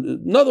to have to,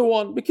 another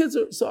one. The kids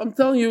are, so I'm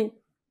telling you,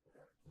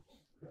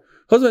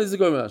 husband is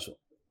going to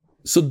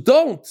So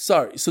don't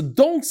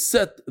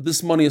set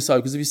this money aside,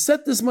 because if you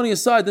set this money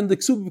aside, then the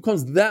ksuba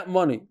becomes that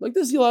money. Like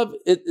this, you'll have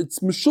it's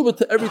meshubah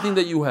to everything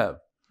that you have.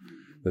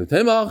 Because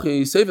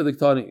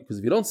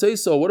if you don't say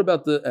so, what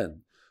about the end?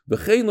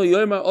 This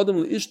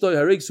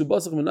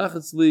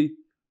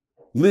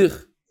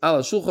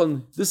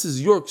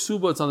is your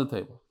ksuba, it's on the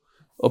table.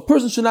 A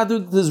person should not do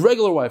it to his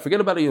regular wife.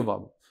 Forget about a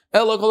yavam.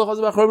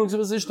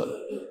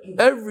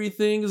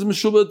 Everything is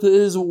meshubah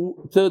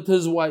to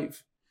his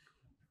wife.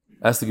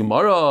 Ask the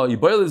Gemara,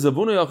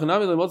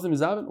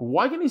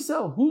 why can he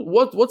sell?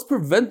 What's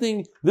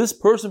preventing this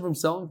person from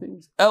selling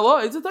things?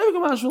 Ella, it's a type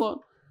of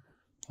Mashallah.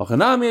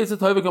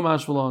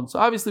 So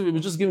obviously we were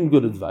just giving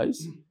good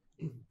advice.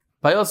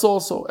 By us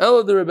also.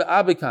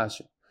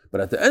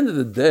 But at the end of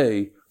the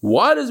day,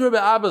 why does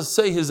Rebbe Abba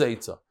say his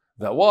Eitzah?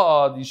 That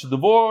what? You should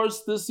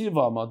divorce this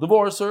Yivama,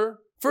 divorce her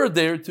for a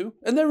day or two,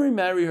 and then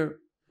remarry her.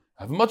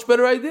 I have a much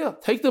better idea.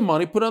 Take the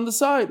money, put it on the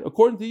side.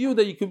 According to you,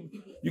 that you could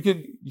be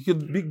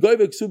goyve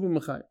ksubim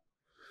mechayim.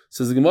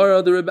 Says the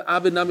Gemara, the Rebbe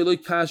Abba nami loy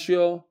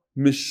kashyo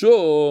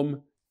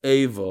mishum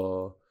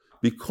eva,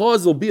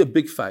 because there'll be a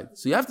big fight.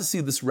 So you have to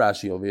see this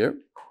Rashi over here,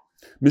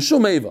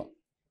 mishum eva,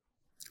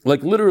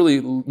 like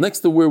literally next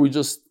to where we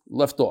just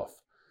left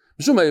off.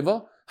 Mishum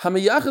eva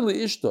hamiyachel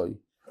liishtoy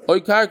oy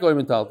karkoy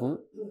mentalton.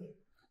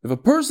 If a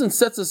person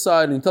sets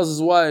aside and tells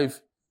his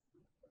wife,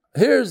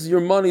 here's your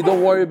money,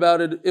 don't worry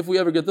about it. If we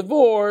ever get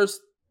divorced,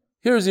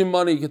 here's your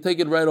money, you can take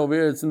it right over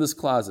here, it's in this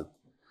closet.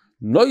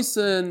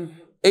 Noisen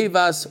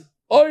evas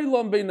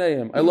oilam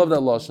beineim. I love that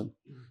lashon.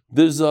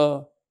 There's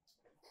the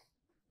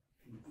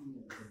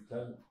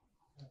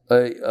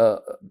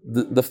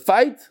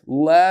fight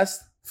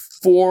lasts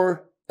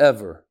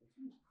forever.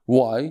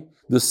 Why?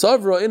 The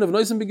savra in of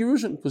noisen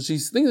begirushin, because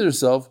she's thinking to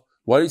herself,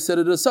 why did he set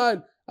it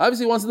aside?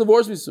 Obviously he wants to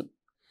divorce me soon.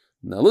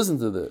 Now listen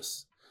to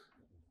this.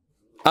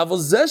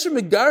 This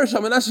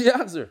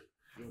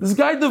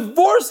guy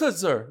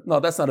divorces her. No,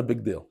 that's not a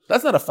big deal.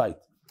 That's not a fight.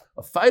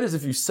 A fight is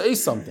if you say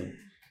something.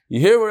 You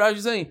hear what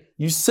Rashi's saying?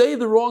 You say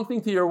the wrong thing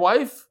to your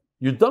wife,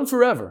 you're done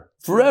forever.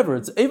 Forever.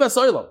 It's Eva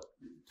Soilam.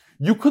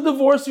 You could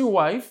divorce your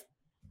wife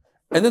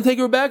and then take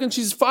her back and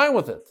she's fine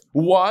with it.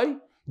 Why?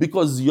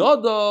 Because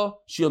Yada,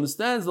 she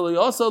understands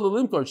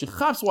she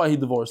chaps why he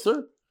divorced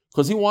her,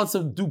 because he wants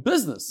to do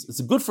business.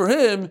 It's good for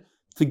him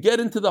to get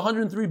into the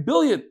 103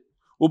 billion.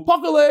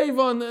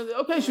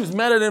 Okay, she was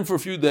mad at him for a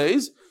few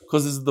days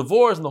because it's a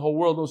divorce and the whole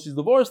world knows she's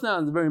divorced now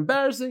and it's very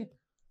embarrassing.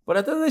 But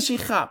at the end of the day, she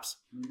chaps.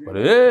 But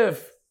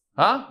if,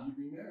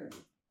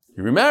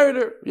 he remarried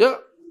her, yeah.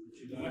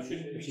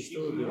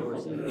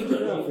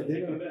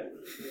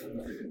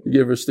 He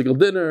gave her a shtickle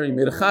dinner, he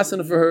made a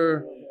chasana for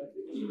her.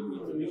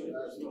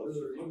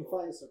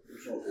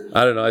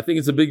 I don't know. I think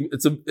it's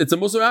a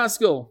Musar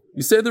Askel.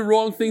 You say the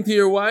wrong thing to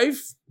your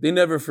wife, they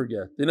never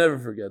forget.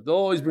 They'll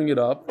always bring it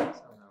up.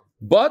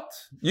 But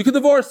you can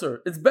divorce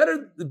her. It's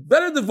better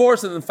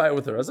divorce her than fight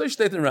with her. As I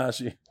state in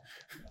Rashi.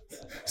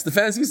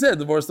 Stefanski said,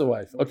 divorce the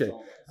wife. Okay.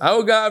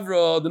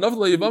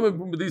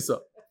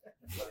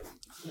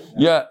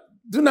 Yeah.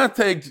 Do not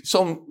take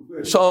Shalom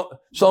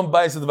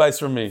Bayis advice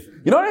from me.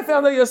 You know what I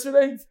found out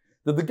yesterday?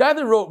 That the guy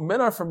that wrote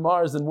Men Are From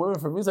Mars and Women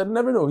From Venus, I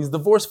never knew. He's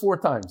divorced 4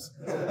 times.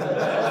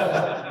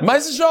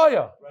 Ma'aseh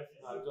Shaya.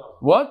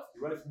 What?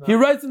 He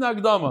writes in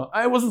Agdama.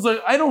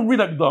 I don't read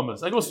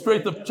Agdamas. I go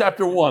straight to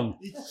chapter 1.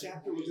 Each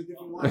chapter was a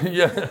different one.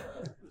 Yeah.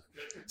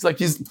 It's like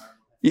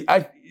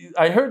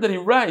I heard that he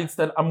writes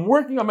that I'm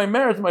working on my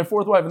marriage to my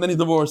 4th wife, and then he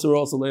divorced her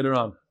also later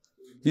on.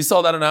 He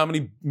sold I don't know how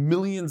many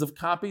millions of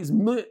copies.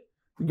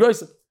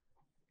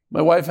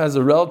 My wife has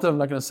a relative, I'm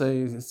not going to say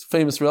it's a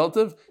famous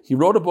relative. He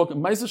wrote a book,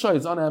 Ma'aseh Shai,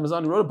 it's on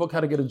Amazon. He wrote a book,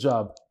 How to Get a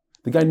Job.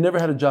 The guy never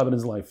had a job in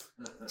his life.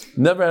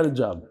 Never had a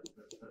job.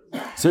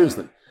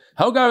 Seriously.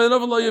 Don't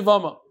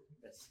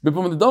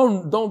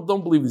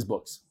believe these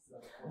books.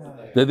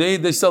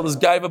 They sell this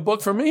guy a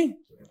book for me?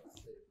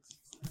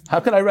 How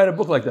can I write a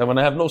book like that when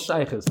I have no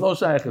shaykhs? No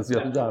shaykhs,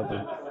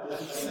 Jonathan.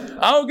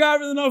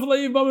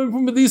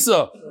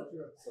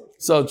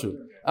 So true.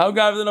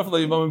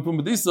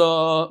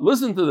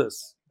 Listen to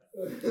this.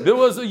 There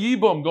was a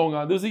yibum going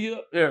on. There's a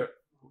here.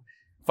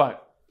 Fine.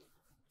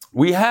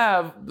 We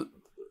have the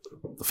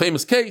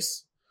famous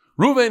case.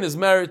 Ruvain is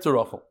married to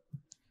Rachel.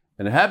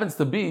 And it happens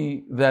to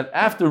be that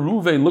after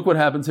Ruvain, look what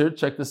happens here.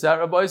 Check this out,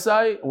 Rabbi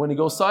Isai. When he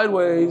goes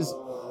sideways,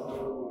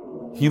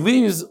 he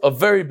leaves a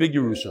very big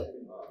Yerusha.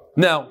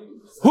 Now,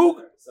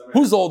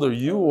 who's older,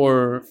 you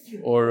or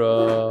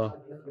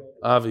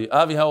Avi?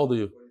 Avi, how old are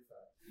you?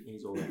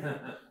 He's older.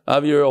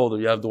 Avi, you're older.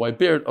 You have the white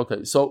beard.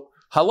 Okay, so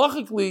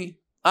halachically,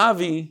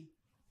 Avi,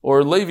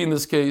 or Levi in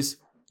this case,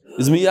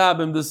 is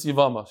miyabim this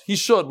yivama. He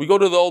should. We go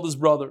to the oldest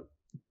brother.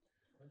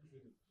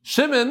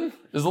 Shimon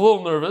is a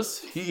little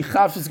nervous. He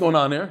chaps what's going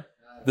on here.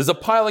 There's a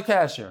pile of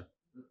cash here.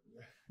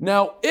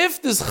 Now,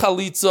 if this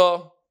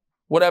chalitza,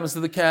 what happens to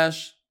the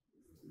cash?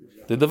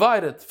 They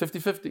divide it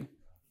 50-50.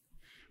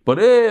 But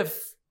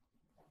if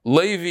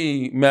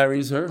Levi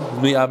marries her,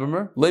 miyabim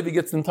her, Levi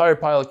gets the entire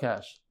pile of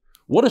cash.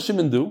 What does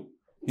Shimon do?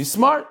 He's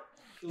smart.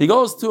 He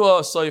goes to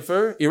a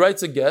cipher, he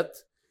writes a get,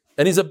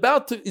 and he's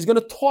going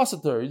to toss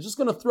it to her. He's just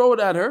going to throw it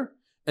at her.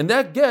 And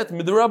that get,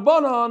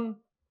 midrabanan,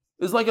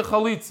 is like a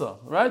chalitza,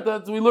 right?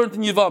 That we learned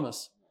in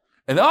Yivamas.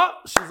 And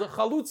she's a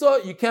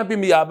chalutza, you can't be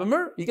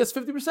miyabimer. He gets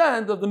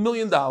 50% of the $1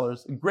 million.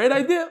 Great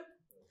idea.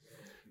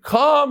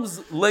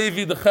 Comes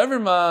Levi, the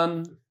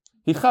Cheverman,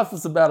 he chaps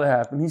what's about to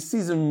happen. He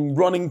sees him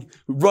running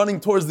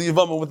towards the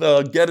Yivama with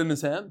a get in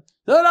his hand.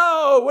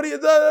 No, what do you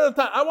do?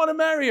 I want to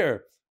marry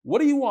her. What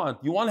do you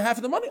want? You want half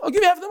of the money? I'll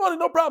give you half of the money,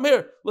 no problem.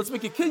 Here, let's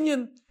make a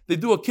kinyan. They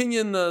do a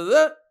kinyan,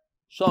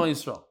 Shalom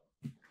Yisrael.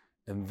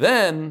 And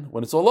then,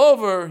 when it's all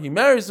over, he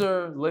marries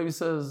her. Levi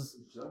says,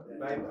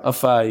 a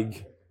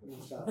feig.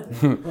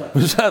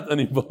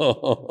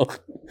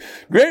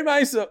 Great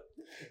Maisa.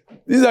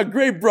 These are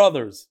great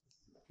brothers.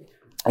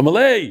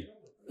 Amalei.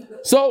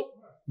 So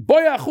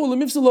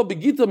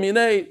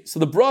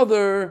the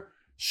brother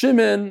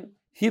Shimon,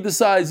 he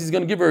decides he's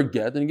going to give her a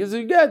get, and he gives her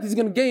a get. He's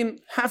going to gain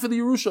half of the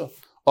Yerusha.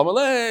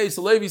 Amalei.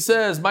 So Levi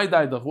says, "My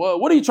daidach. Well,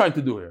 what are you trying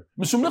to do here?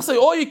 Say,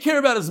 all you care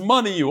about is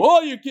money.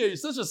 All you care. You're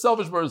such a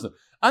selfish person.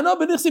 I know,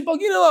 but what's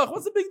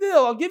the big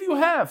deal? I'll give you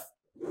half."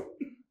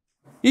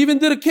 He even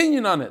did a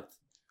kinyan on it.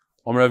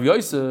 Omer Rav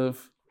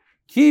Yosef,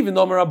 Kivin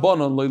Omer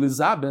Rabbanon Lo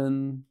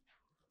Lizaben.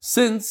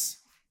 Since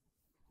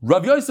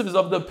Rav Yosef is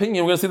of the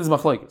opinion, we're going to see this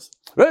machlekes.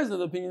 Rav Yosef of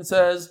the opinion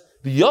says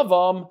the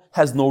Yavam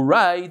has no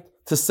right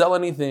to sell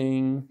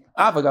anything.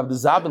 Avagav the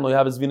Zaben Lo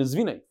Yav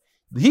Zvine.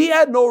 He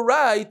had no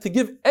right to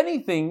give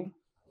anything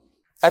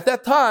at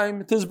that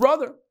time to his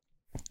brother.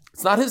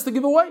 It's not his to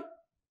give away.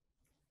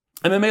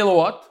 And then Mela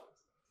what?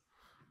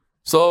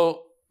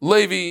 So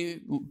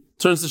Levi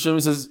turns to Shimon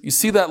and says, "You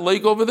see that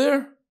lake over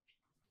there?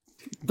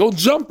 Go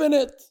jump in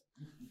it."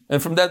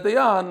 And from that day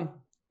on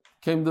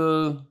came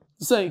the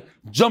saying,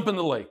 "Jump in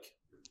the lake."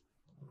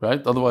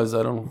 Right? Otherwise,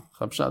 I don't know.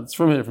 It's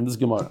from here, from this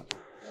Gemara.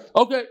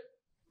 Okay.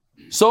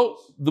 So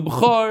the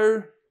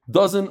Bechar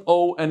doesn't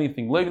owe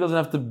anything. Levi doesn't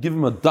have to give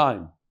him a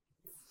dime.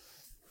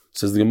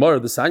 Says the Gemara,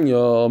 the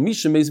Sanya,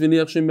 Misha meis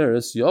v'niach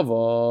shemeres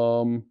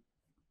yavam.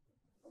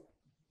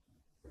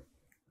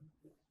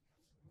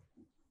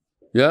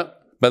 Yeah.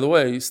 By the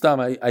way, Stam,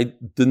 the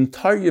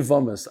entire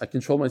Yevamis, I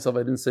control myself.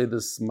 I didn't say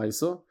this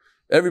Maisa.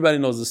 Everybody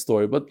knows the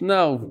story, but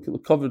now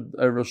covered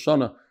Rosh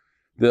Hashanah.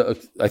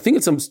 I think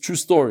it's a true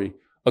story.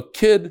 A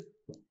kid,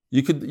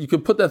 you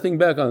could put that thing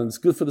back on. It's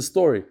good for the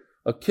story.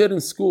 A kid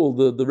in school,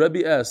 the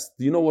Rebbe asked,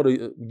 "Do you know what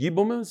a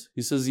gibum is?"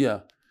 He says,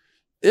 "Yeah."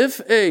 If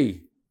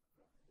a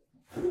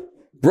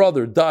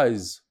brother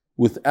dies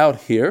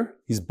without hair,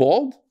 he's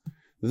bald.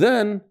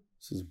 Then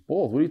he says,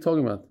 "Bald? What are you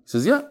talking about?" He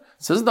says, "Yeah."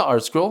 It says in the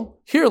art scroll,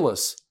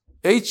 hairless.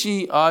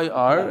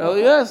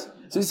 Heirles.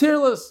 So he's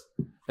hairless.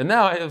 And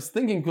now I was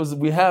thinking, because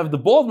we have the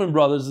Baldwin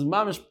brothers,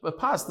 Mamish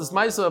passed, this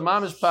Maisa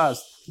Mamish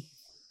passed.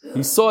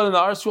 He saw it in the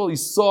art scroll, he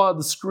saw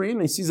the screen,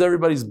 and he sees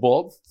everybody's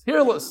bald.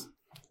 Hairless.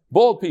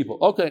 Bald people.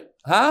 Okay.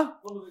 Huh?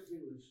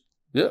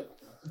 Yeah.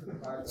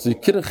 So you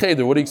kid and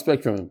cheder, what do you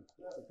expect from him?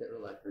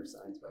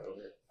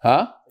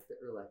 Huh?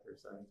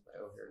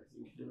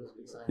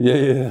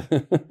 Yeah.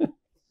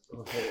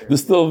 They're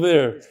still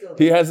there.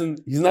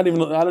 He's not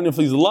even, I don't know if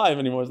he's alive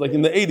anymore. It's like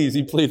in the 80s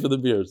he played for the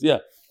Bears. Yeah.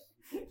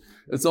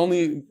 It's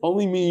only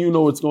me and you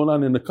know what's going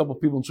on in a couple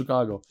of people in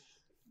Chicago.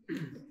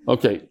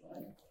 Okay.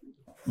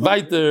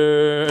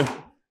 Weiter.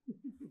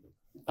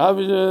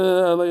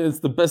 It's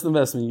the best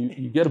investment.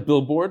 You get a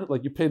billboard,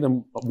 like you pay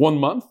them 1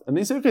 month, and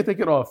they say, "Okay, take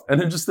it off."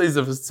 And it just stays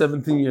there for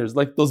 17 years.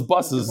 Like those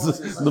buses,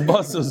 the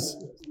buses.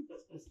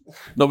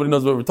 Nobody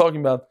knows what we're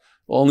talking about.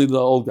 Only the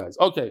old guys.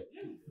 Okay.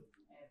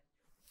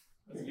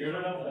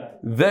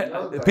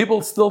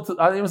 People still,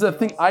 I even said,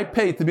 think I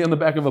pay to be on the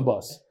back of a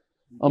bus.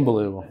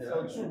 Unbelievable.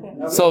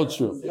 So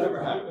true.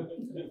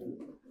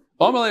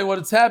 What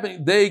it's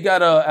happening, they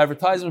got an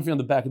advertisement fee on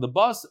the back of the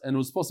bus, and it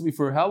was supposed to be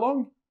for how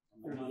long?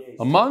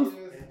 A month?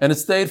 And it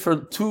stayed for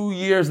 2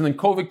 years, and then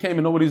COVID came,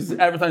 and nobody's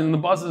advertising the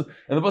buses,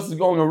 and the bus is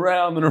going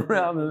around and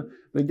around, and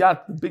they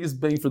got the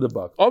biggest bang for the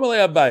buck.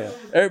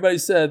 Everybody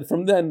said,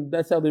 from then,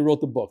 that's how they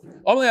wrote the book.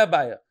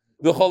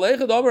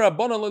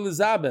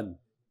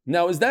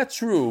 Now, is that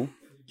true?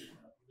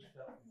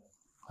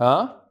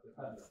 Huh?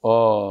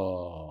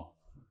 Oh.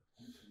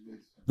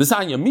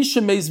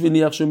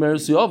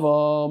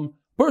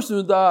 Person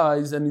who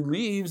dies and he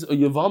leaves a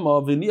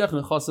Yavama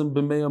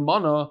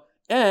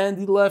and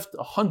he left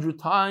 100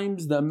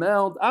 times the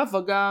amount. Her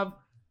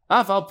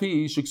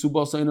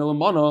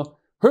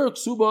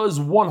ksuba is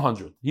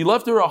 100. He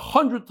left her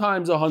 100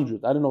 times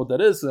 100. I don't know what that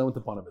is, so I went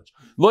to Panovich.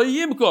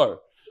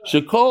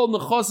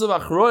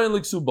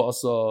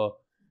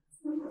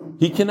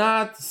 He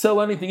cannot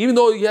sell anything, even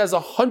though he has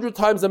 100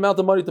 times the amount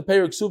of money to pay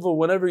her ksuba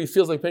whenever he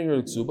feels like paying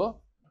her ksuba.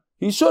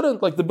 He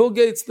shouldn't, like the Bill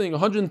Gates thing,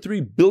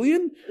 103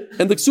 billion,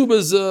 and the ksuba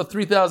is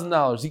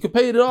 $3,000. He could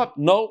pay it up.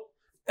 No,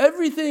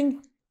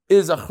 everything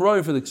is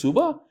achroy for the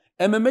ksuba,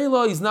 and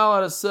memela he's not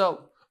allowed to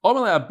sell. So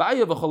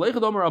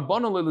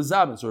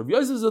Rav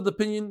Yosef is of the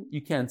opinion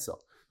you can't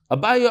sell.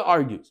 Abaya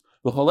argues.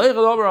 What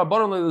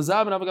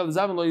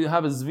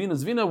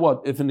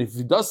if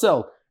he does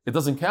sell, it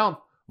doesn't count.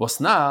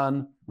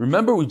 Wasnan.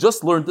 Remember, we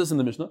just learned this in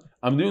the Mishnah.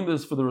 I'm doing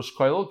this for the Rosh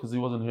Koilel because he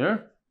wasn't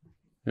here.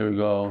 Here we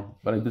go.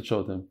 But I did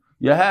show it to him.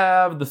 You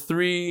have the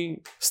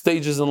 3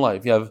 stages in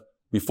life. You have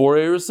before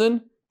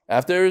Erusin,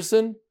 after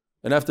Erusin,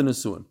 and after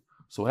Nisuin.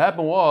 So what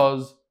happened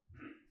was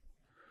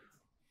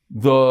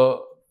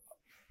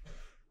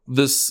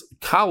this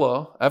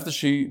Kala, after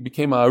she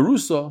became a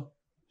Arusa,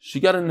 she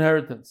got an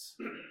inheritance.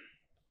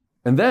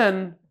 And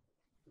then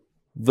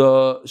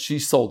she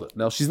sold it.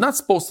 Now she's not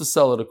supposed to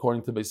sell it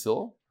according to Beis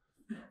Hillel.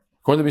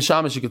 According to Beis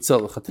Shammai, she could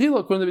sell it.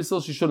 According to Beis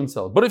Hillel, she shouldn't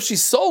sell it. But if she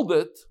sold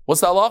it,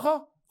 what's the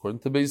halacha?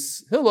 According to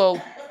Beis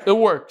Hillel, it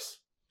works.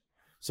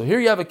 So here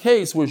you have a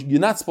case where you're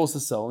not supposed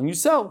to sell, and you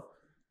sell.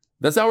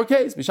 That's our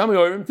case. That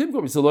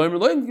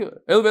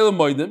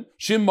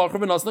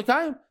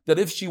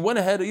if she went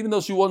ahead, even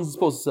though she wasn't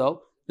supposed to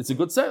sell, it's a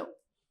good sale.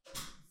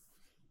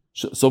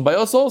 So by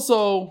us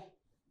also,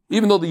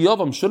 even though the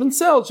Yavam shouldn't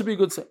sell, it should be a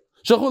good sale.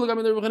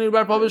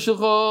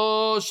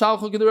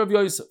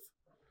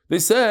 They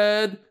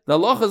said the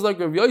halacha is like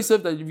Rav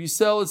Yosef that if you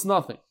sell, it's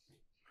nothing.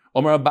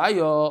 Omar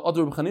Abaya,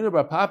 Adar Rav Chanina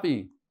bar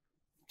Papi,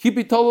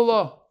 Kipi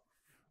Tolala.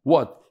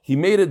 What? He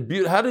made it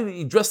beautiful. How did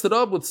he dress it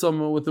up with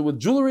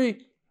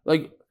jewelry?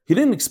 Like he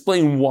didn't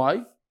explain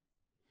why.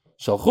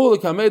 No, the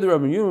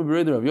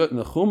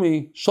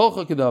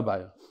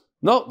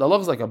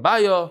halacha is like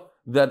Abaya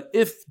that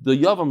if the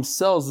Yavam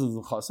sells his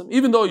chasim,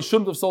 even though he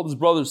shouldn't have sold his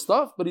brother's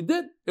stuff, but he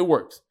did, it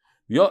works.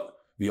 And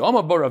if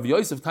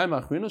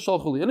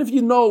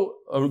you know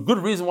a good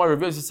reason why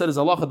Rav Yosef said his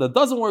halacha that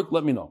doesn't work,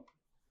 let me know.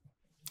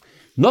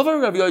 Another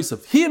Rav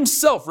Yosef,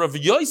 Rav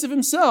Yosef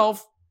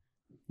himself,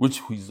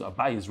 which he's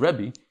Abaye's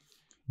Rebbe,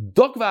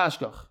 Dok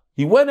v'ashkach.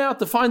 He went out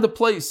to find a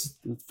place,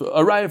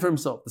 a raya for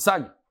himself, the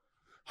Sagi.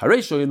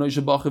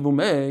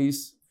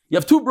 You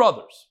have two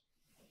brothers.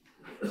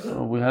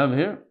 So we have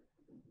here.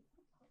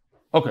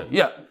 Okay,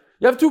 yeah.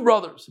 You have two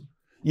brothers.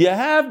 You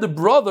have the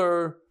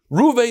brother,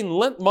 Reuven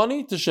lent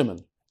money to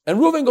Shimon. And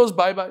Reuven goes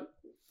bye-bye.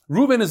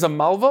 Reuven is a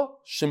malva,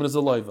 Shimon is a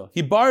loiva.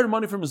 He borrowed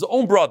money from his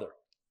own brother.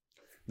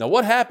 Now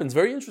what happens,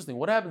 very interesting,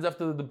 what happens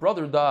after the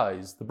brother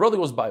dies? The brother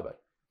goes bye-bye.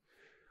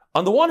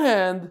 On the one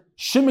hand,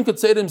 Shimon could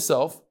say to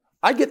himself,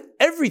 I get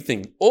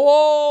everything.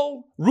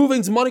 All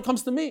Reuven's money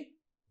comes to me.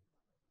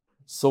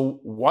 So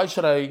why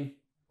should I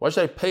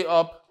pay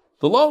up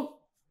the loan?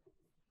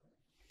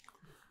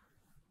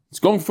 It's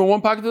going from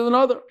one pocket to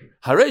another.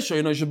 And he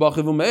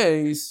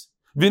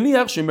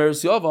left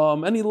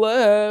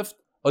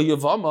a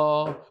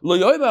Yavama.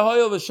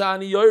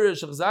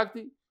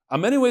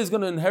 In many ways,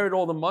 going to inherit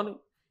all the money.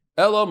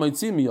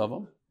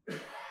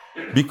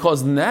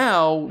 Because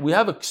now we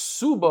have a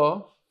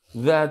ksuba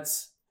that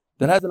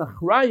has an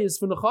achrayis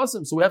for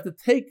nechasim. So we have to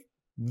take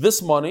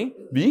this money.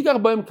 You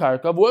have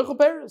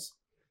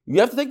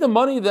to take the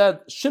money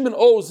that Shimon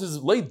owes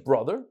his late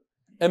brother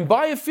and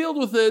buy a field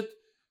with it.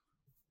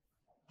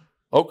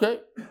 Okay.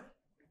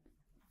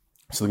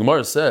 So the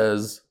Gemara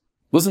says,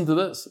 listen to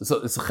this. It's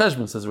a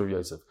cheshbon, says Rav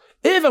Yosef.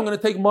 If I'm going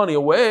to take money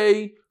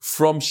away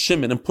from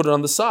Shimon and put it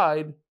on the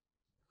side,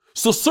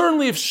 so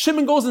certainly if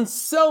Shimon goes and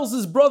sells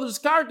his brother's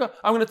karka,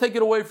 I'm going to take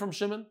it away from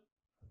Shimon.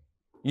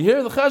 You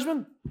hear the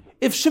cheshbon?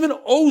 If Shimon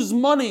owes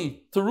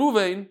money to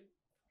Reuven,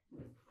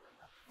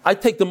 I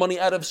take the money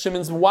out of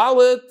Shimon's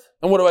wallet,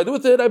 and what do I do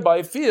with it? I buy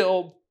a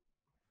field.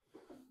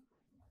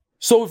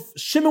 So if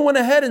Shimon went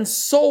ahead and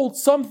sold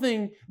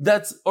something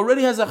that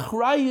already has a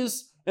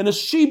chrayis and a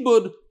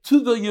shibud to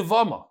the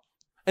Yavama,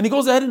 and he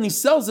goes ahead and he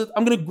sells it,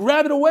 I'm going to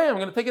grab it away. I'm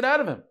going to take it out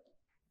of him.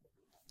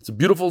 It's a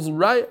beautiful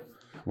raya.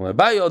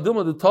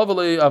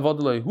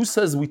 Who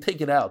says we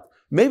take it out?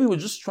 Maybe we're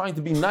just trying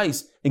to be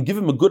nice and give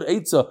him a good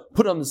eitzah,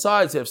 put it on the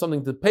side so you have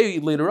something to pay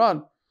later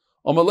on.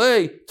 We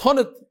use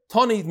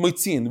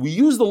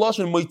the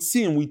lashon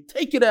moitzin, we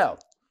take it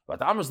out. But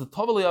that's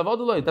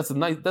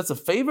a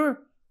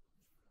favor?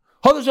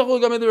 By the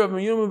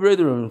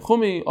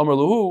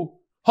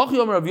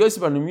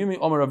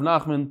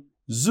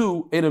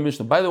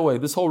way,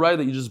 this whole raya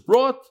that you just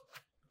brought,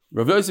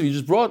 Rav Yosef you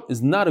just brought,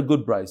 is not a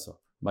good brisa.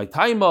 My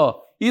taima,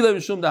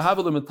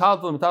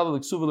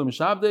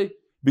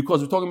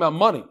 because we're talking about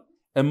money,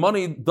 and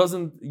money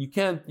doesn't. You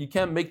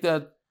can't make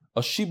that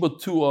a shiba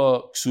to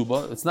a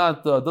ksuba. It's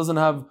not doesn't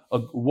have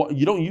a.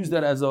 You don't use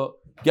that as a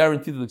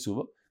guarantee to the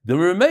ksuba. The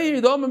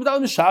remainder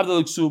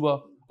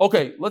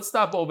okay, let's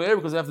stop over here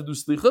because I have to do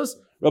slichas.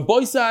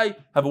 Rabbi Sai,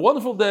 have a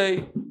wonderful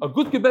day, a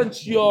good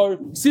gebench shiur,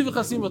 ksiv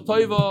chasim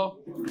toiva.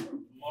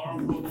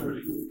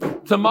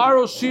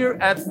 Tomorrow shir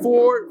at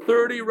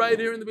 4:30 right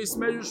here in the Beis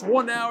Medrash,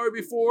 1 hour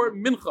before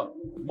mincha.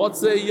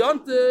 Motzei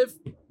Yontif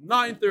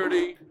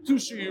 9:30, 2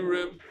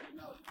 shiurim.